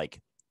just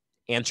like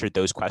answered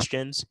those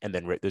questions and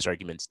then wrote those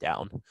arguments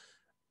down,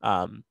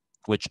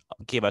 which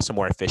gave us a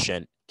more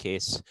efficient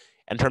case.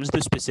 In terms of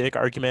the specific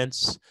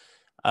arguments,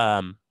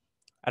 I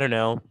don't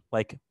know.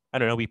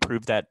 We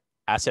proved that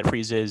asset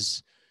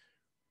freezes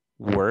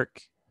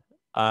work.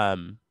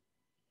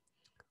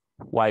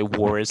 Why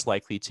war is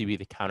likely to be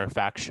the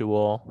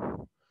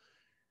counterfactual.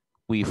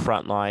 We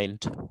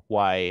frontlined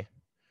why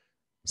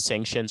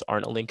sanctions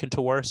aren't a link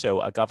into war. So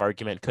a gov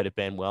argument could have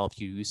been, well,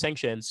 if you use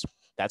sanctions,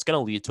 that's going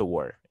to lead to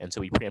war. And so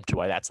we preempted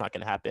why that's not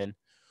going to happen.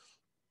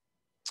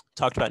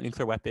 Talked about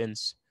nuclear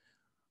weapons.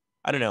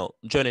 I don't know,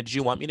 Jonah, did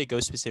you want me to go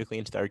specifically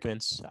into the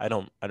arguments? I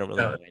don't really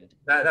mind.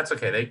 That's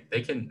okay. They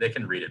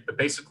can read it. But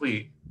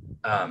basically,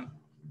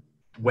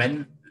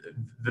 when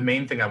the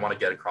main thing I want to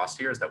get across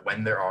here is that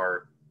when there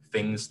are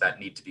things that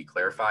need to be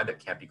clarified that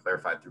can't be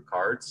clarified through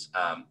cards,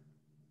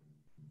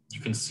 you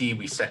can see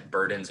we set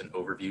burdens and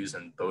overviews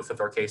in both of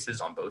our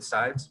cases on both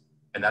sides.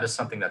 And that is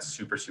something that's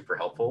super, super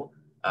helpful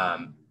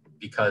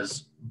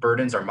because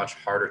burdens are much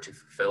harder to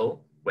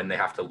fulfill when they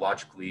have to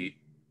logically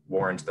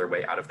warrant their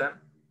way out of them.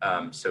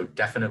 So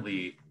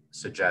definitely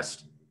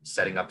suggest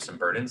setting up some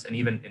burdens, and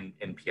even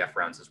in PF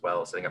rounds as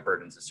well, setting up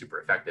burdens is super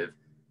effective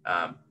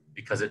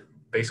because it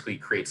basically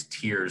creates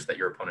tiers that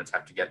your opponents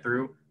have to get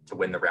through to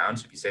win the round.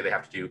 So if you say they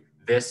have to do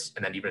this,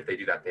 and then even if they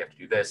do that, they have to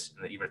do this,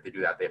 and then even if they do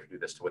that, they have to do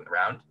this to win the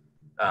round,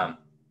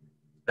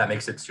 that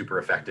makes it super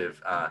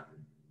effective.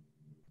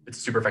 It's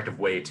a super effective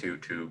way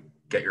to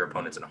get your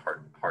opponents in a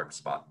hard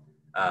spot.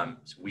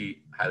 So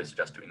we highly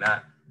suggest doing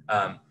that.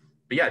 But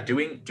yeah,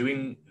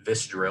 doing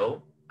this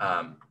drill,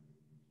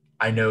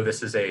 I know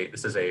this is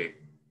a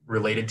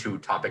related to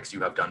topics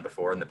you have done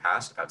before in the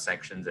past about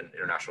sanctions and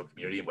international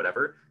community and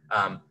whatever.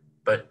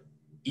 But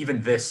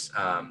even this,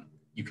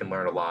 you can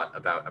learn a lot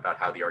about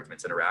how the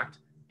arguments interact.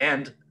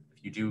 And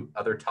if you do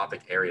other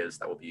topic areas,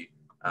 that will be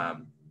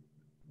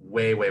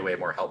way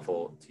more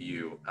helpful to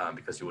you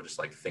because you will just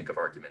like think of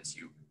arguments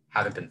you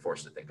haven't been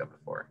forced to think of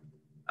before.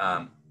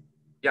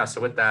 Yeah,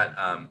 so with that,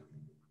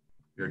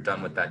 you're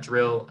done with that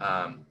drill.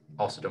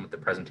 Also done with the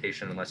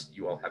presentation, unless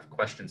you all have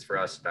questions for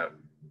us about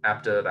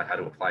APDA, about how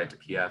to apply it to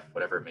PF,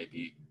 whatever it may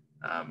be.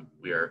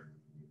 We are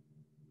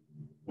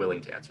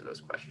willing to answer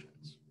those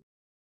questions.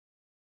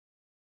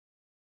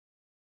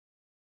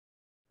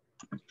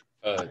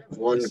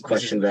 One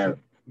question about.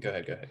 Go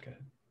ahead.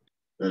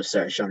 Oh,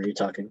 sorry, Sean, are you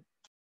talking?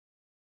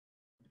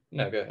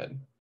 No, go ahead.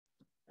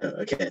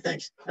 Okay,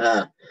 thanks.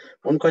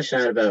 One question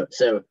I had about,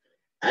 so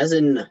as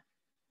an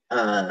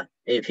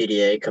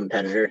APDA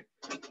competitor,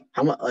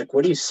 how much, like,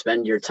 what do you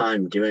spend your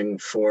time doing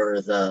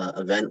for the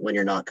event when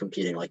you're not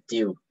competing? Like,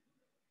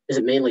 is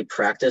it mainly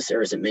practice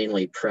or is it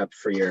mainly prep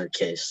for your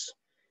case,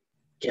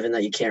 given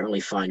that you can't really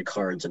find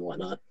cards and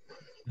whatnot?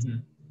 Mm-hmm.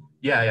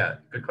 Yeah,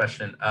 good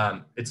question.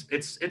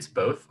 It's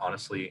both,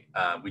 honestly.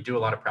 We do a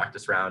lot of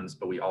practice rounds,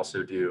 but we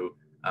also do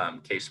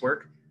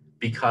casework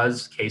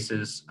because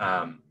cases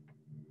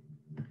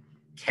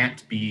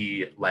can't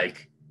be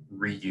like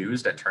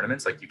reused at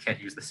tournaments. Like, you can't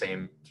use the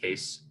same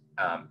case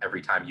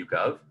every time you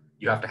gov.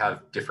 You have to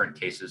have different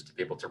cases to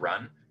be able to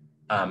run.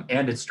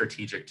 And it's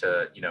strategic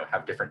to,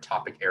 have different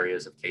topic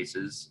areas of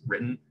cases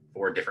written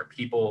for different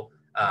people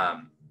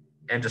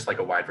and just like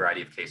a wide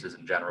variety of cases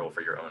in general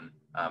for your own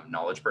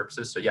knowledge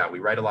purposes. So yeah, we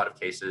write a lot of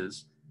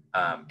cases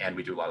and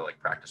we do a lot of like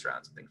practice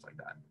rounds and things like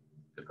that.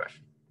 Good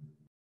question.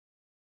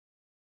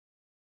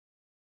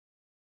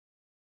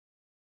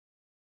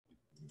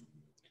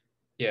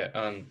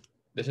 Yeah,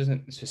 this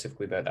isn't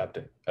specifically about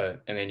APDA.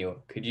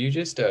 Emmanuel, could you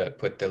just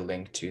put the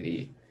link to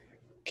the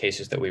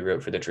cases that we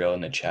wrote for the drill in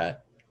the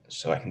chat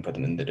so I can put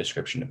them in the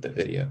description of the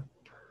video?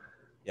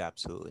 Yeah,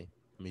 absolutely.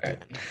 Let me do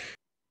that now.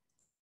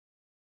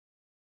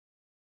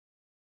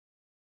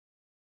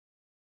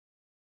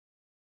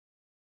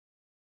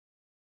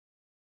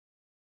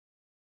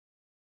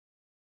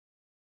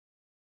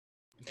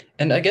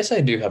 And I guess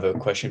I do have a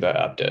question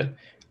about APDA.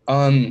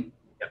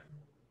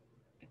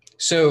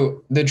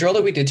 So the drill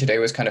that we did today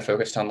was kind of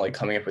focused on like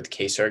coming up with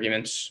case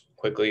arguments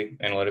quickly,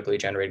 analytically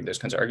generating those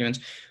kinds of arguments.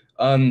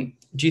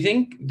 Do you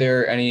think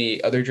there are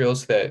any other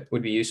drills that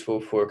would be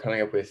useful for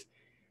coming up with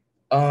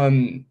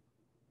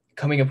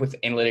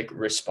analytic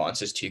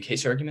responses to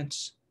case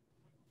arguments?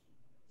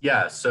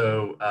 Yeah,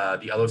 so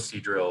the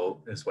LOC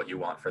drill is what you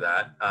want for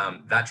that.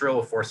 That drill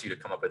will force you to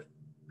come up with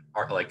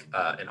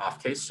an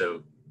off case,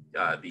 so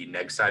the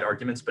neg side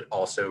arguments, but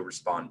also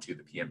respond to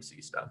the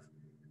PMC stuff.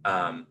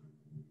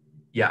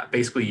 Yeah,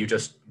 basically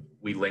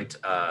we linked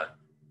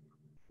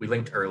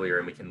earlier,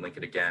 and we can link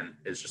it again,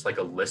 is just like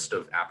a list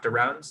of APDA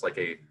rounds, like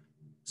a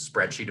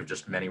spreadsheet of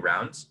just many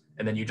rounds.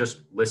 And then you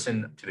just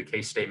listen to the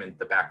case statement,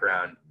 the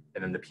background,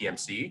 and then the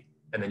PMC,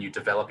 and then you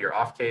develop your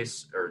off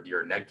case or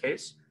your neg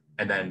case,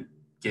 and then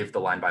give the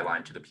line by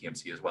line to the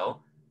PMC as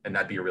well. And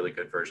that'd be a really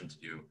good version to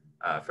do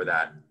for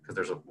that, because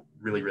there's a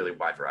really, really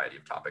wide variety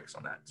of topics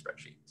on that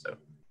spreadsheet. So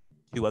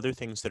two other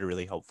things that are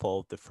really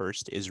helpful. The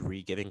first is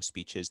re-giving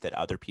speeches that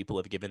other people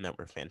have given that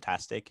were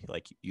fantastic.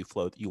 Like you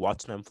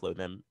watch them, flow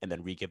them, and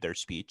then re-give their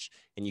speech,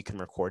 and you can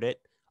record it.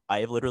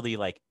 I have literally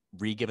like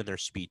re-given their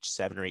speech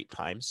 7 or 8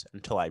 times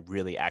until I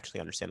really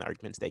actually understand the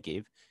arguments they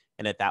gave.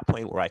 And at that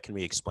point where I can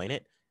re-explain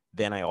it,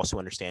 then I also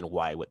understand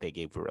why what they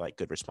gave were like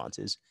good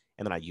responses.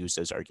 And then I use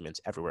those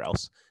arguments everywhere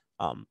else.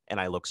 And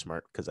I look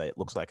smart because it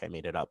looks like I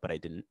made it up, but I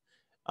didn't.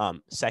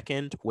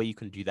 Second way you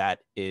can do that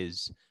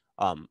is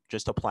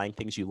just applying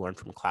things you learn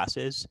from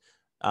classes.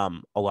 A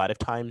lot of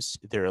times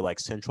there are like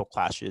central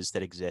classes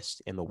that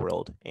exist in the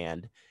world,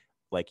 and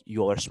like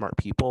you all are smart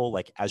people.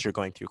 Like as you're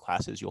going through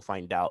classes, you'll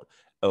find out,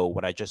 oh,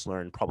 what I just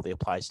learned probably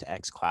applies to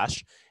X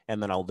class.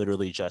 And then I'll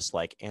literally just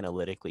like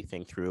analytically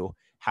think through,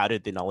 how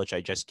did the knowledge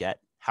I just get,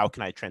 how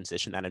can I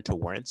transition that into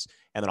warrants?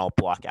 And then I'll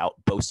block out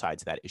both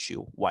sides of that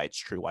issue, why it's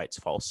true, why it's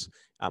false,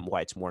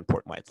 why it's more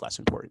important, why it's less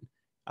important.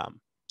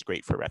 It's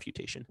great for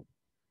refutation.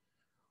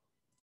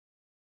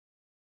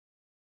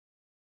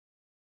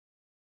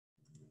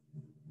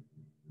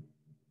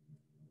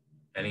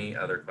 any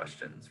other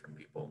questions from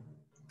people?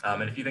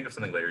 And if you think of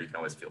something later, you can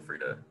always feel free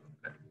to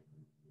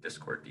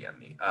Discord DM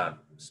me.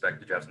 Spec,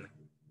 did you have something?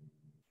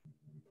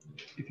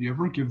 If you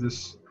ever give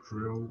this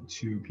drill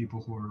to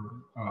people who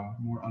are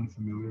more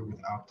unfamiliar with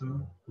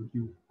APDA,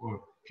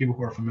 or people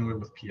who are familiar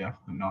with PF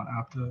but not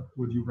APDA,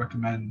 would you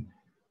recommend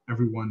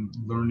everyone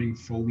learning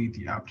fully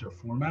the APDA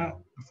format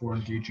before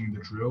engaging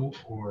the drill,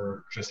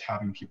 or just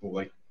having people,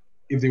 like,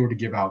 if they were to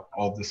give out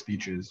all of the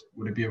speeches,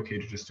 would it be okay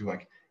to just do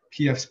like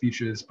PF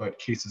speeches but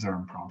cases are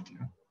impromptu?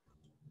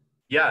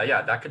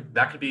 Yeah, that could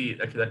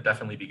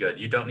definitely be good.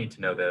 You don't need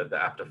to know the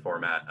APDA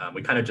format.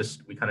 We kind of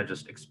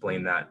just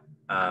explain that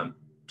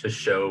to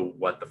show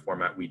what the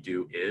format we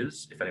do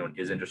is, if anyone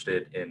is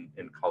interested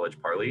in college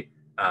Parley,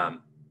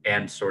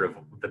 and sort of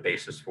the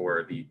basis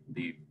for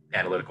the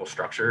analytical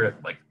structure,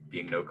 like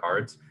being no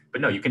cards.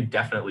 But no, you can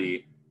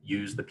definitely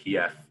use the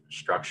PF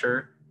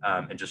structure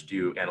and just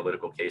do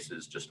analytical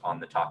cases just on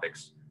the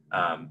topics,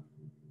 on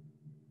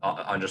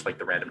just like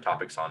the random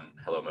topics on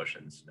hello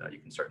motions. You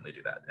can certainly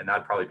do that, and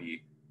that'd probably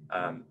be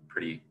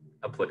pretty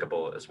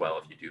applicable as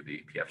well if you do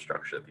the PF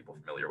structure that people are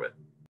familiar with.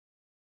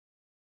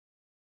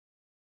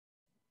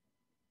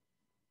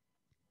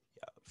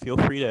 Feel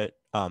free to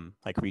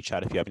like reach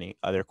out if you have any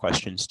other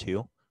questions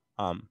too.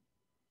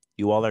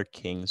 You all are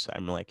kings.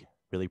 I'm like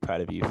really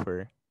proud of you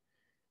for,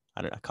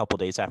 I don't know, a couple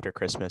days after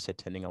Christmas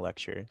attending a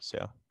lecture.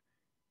 So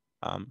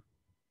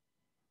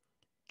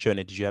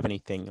Jonah, did you have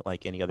anything,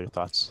 like any other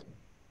thoughts?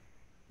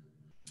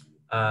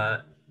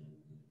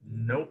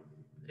 Nope.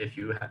 If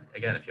you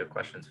have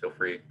questions, feel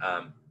free.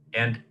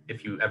 And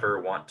if you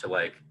ever want to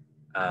like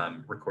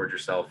record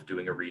yourself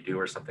doing a redo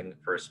or something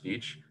for a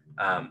speech,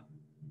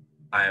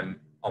 I'm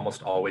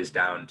almost always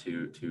down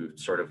to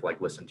sort of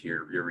like listen to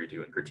your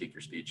redo and critique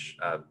your speech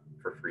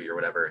for free or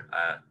whatever.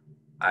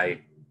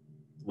 I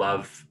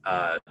love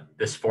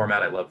this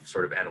format. I love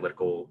sort of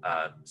analytical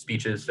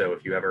speeches. So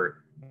if you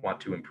ever want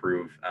to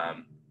improve,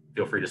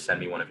 feel free to send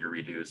me one of your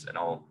redos, and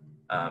I'll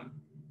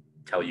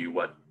tell you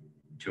what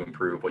to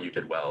improve, what you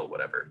did well,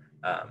 whatever.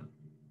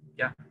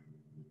 Yeah.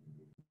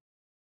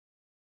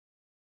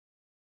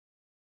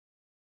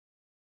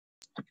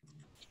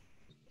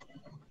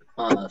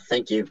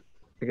 Thank you.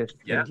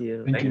 Yeah. Thank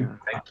you. Thank you.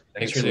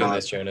 Thanks for doing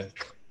this, Jonah.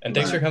 And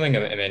thanks for coming,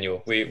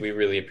 Emmanuel. We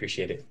really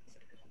appreciate it.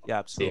 Yeah,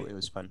 absolutely. It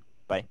was fun.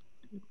 Bye.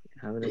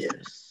 Have a nice day.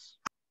 Yes.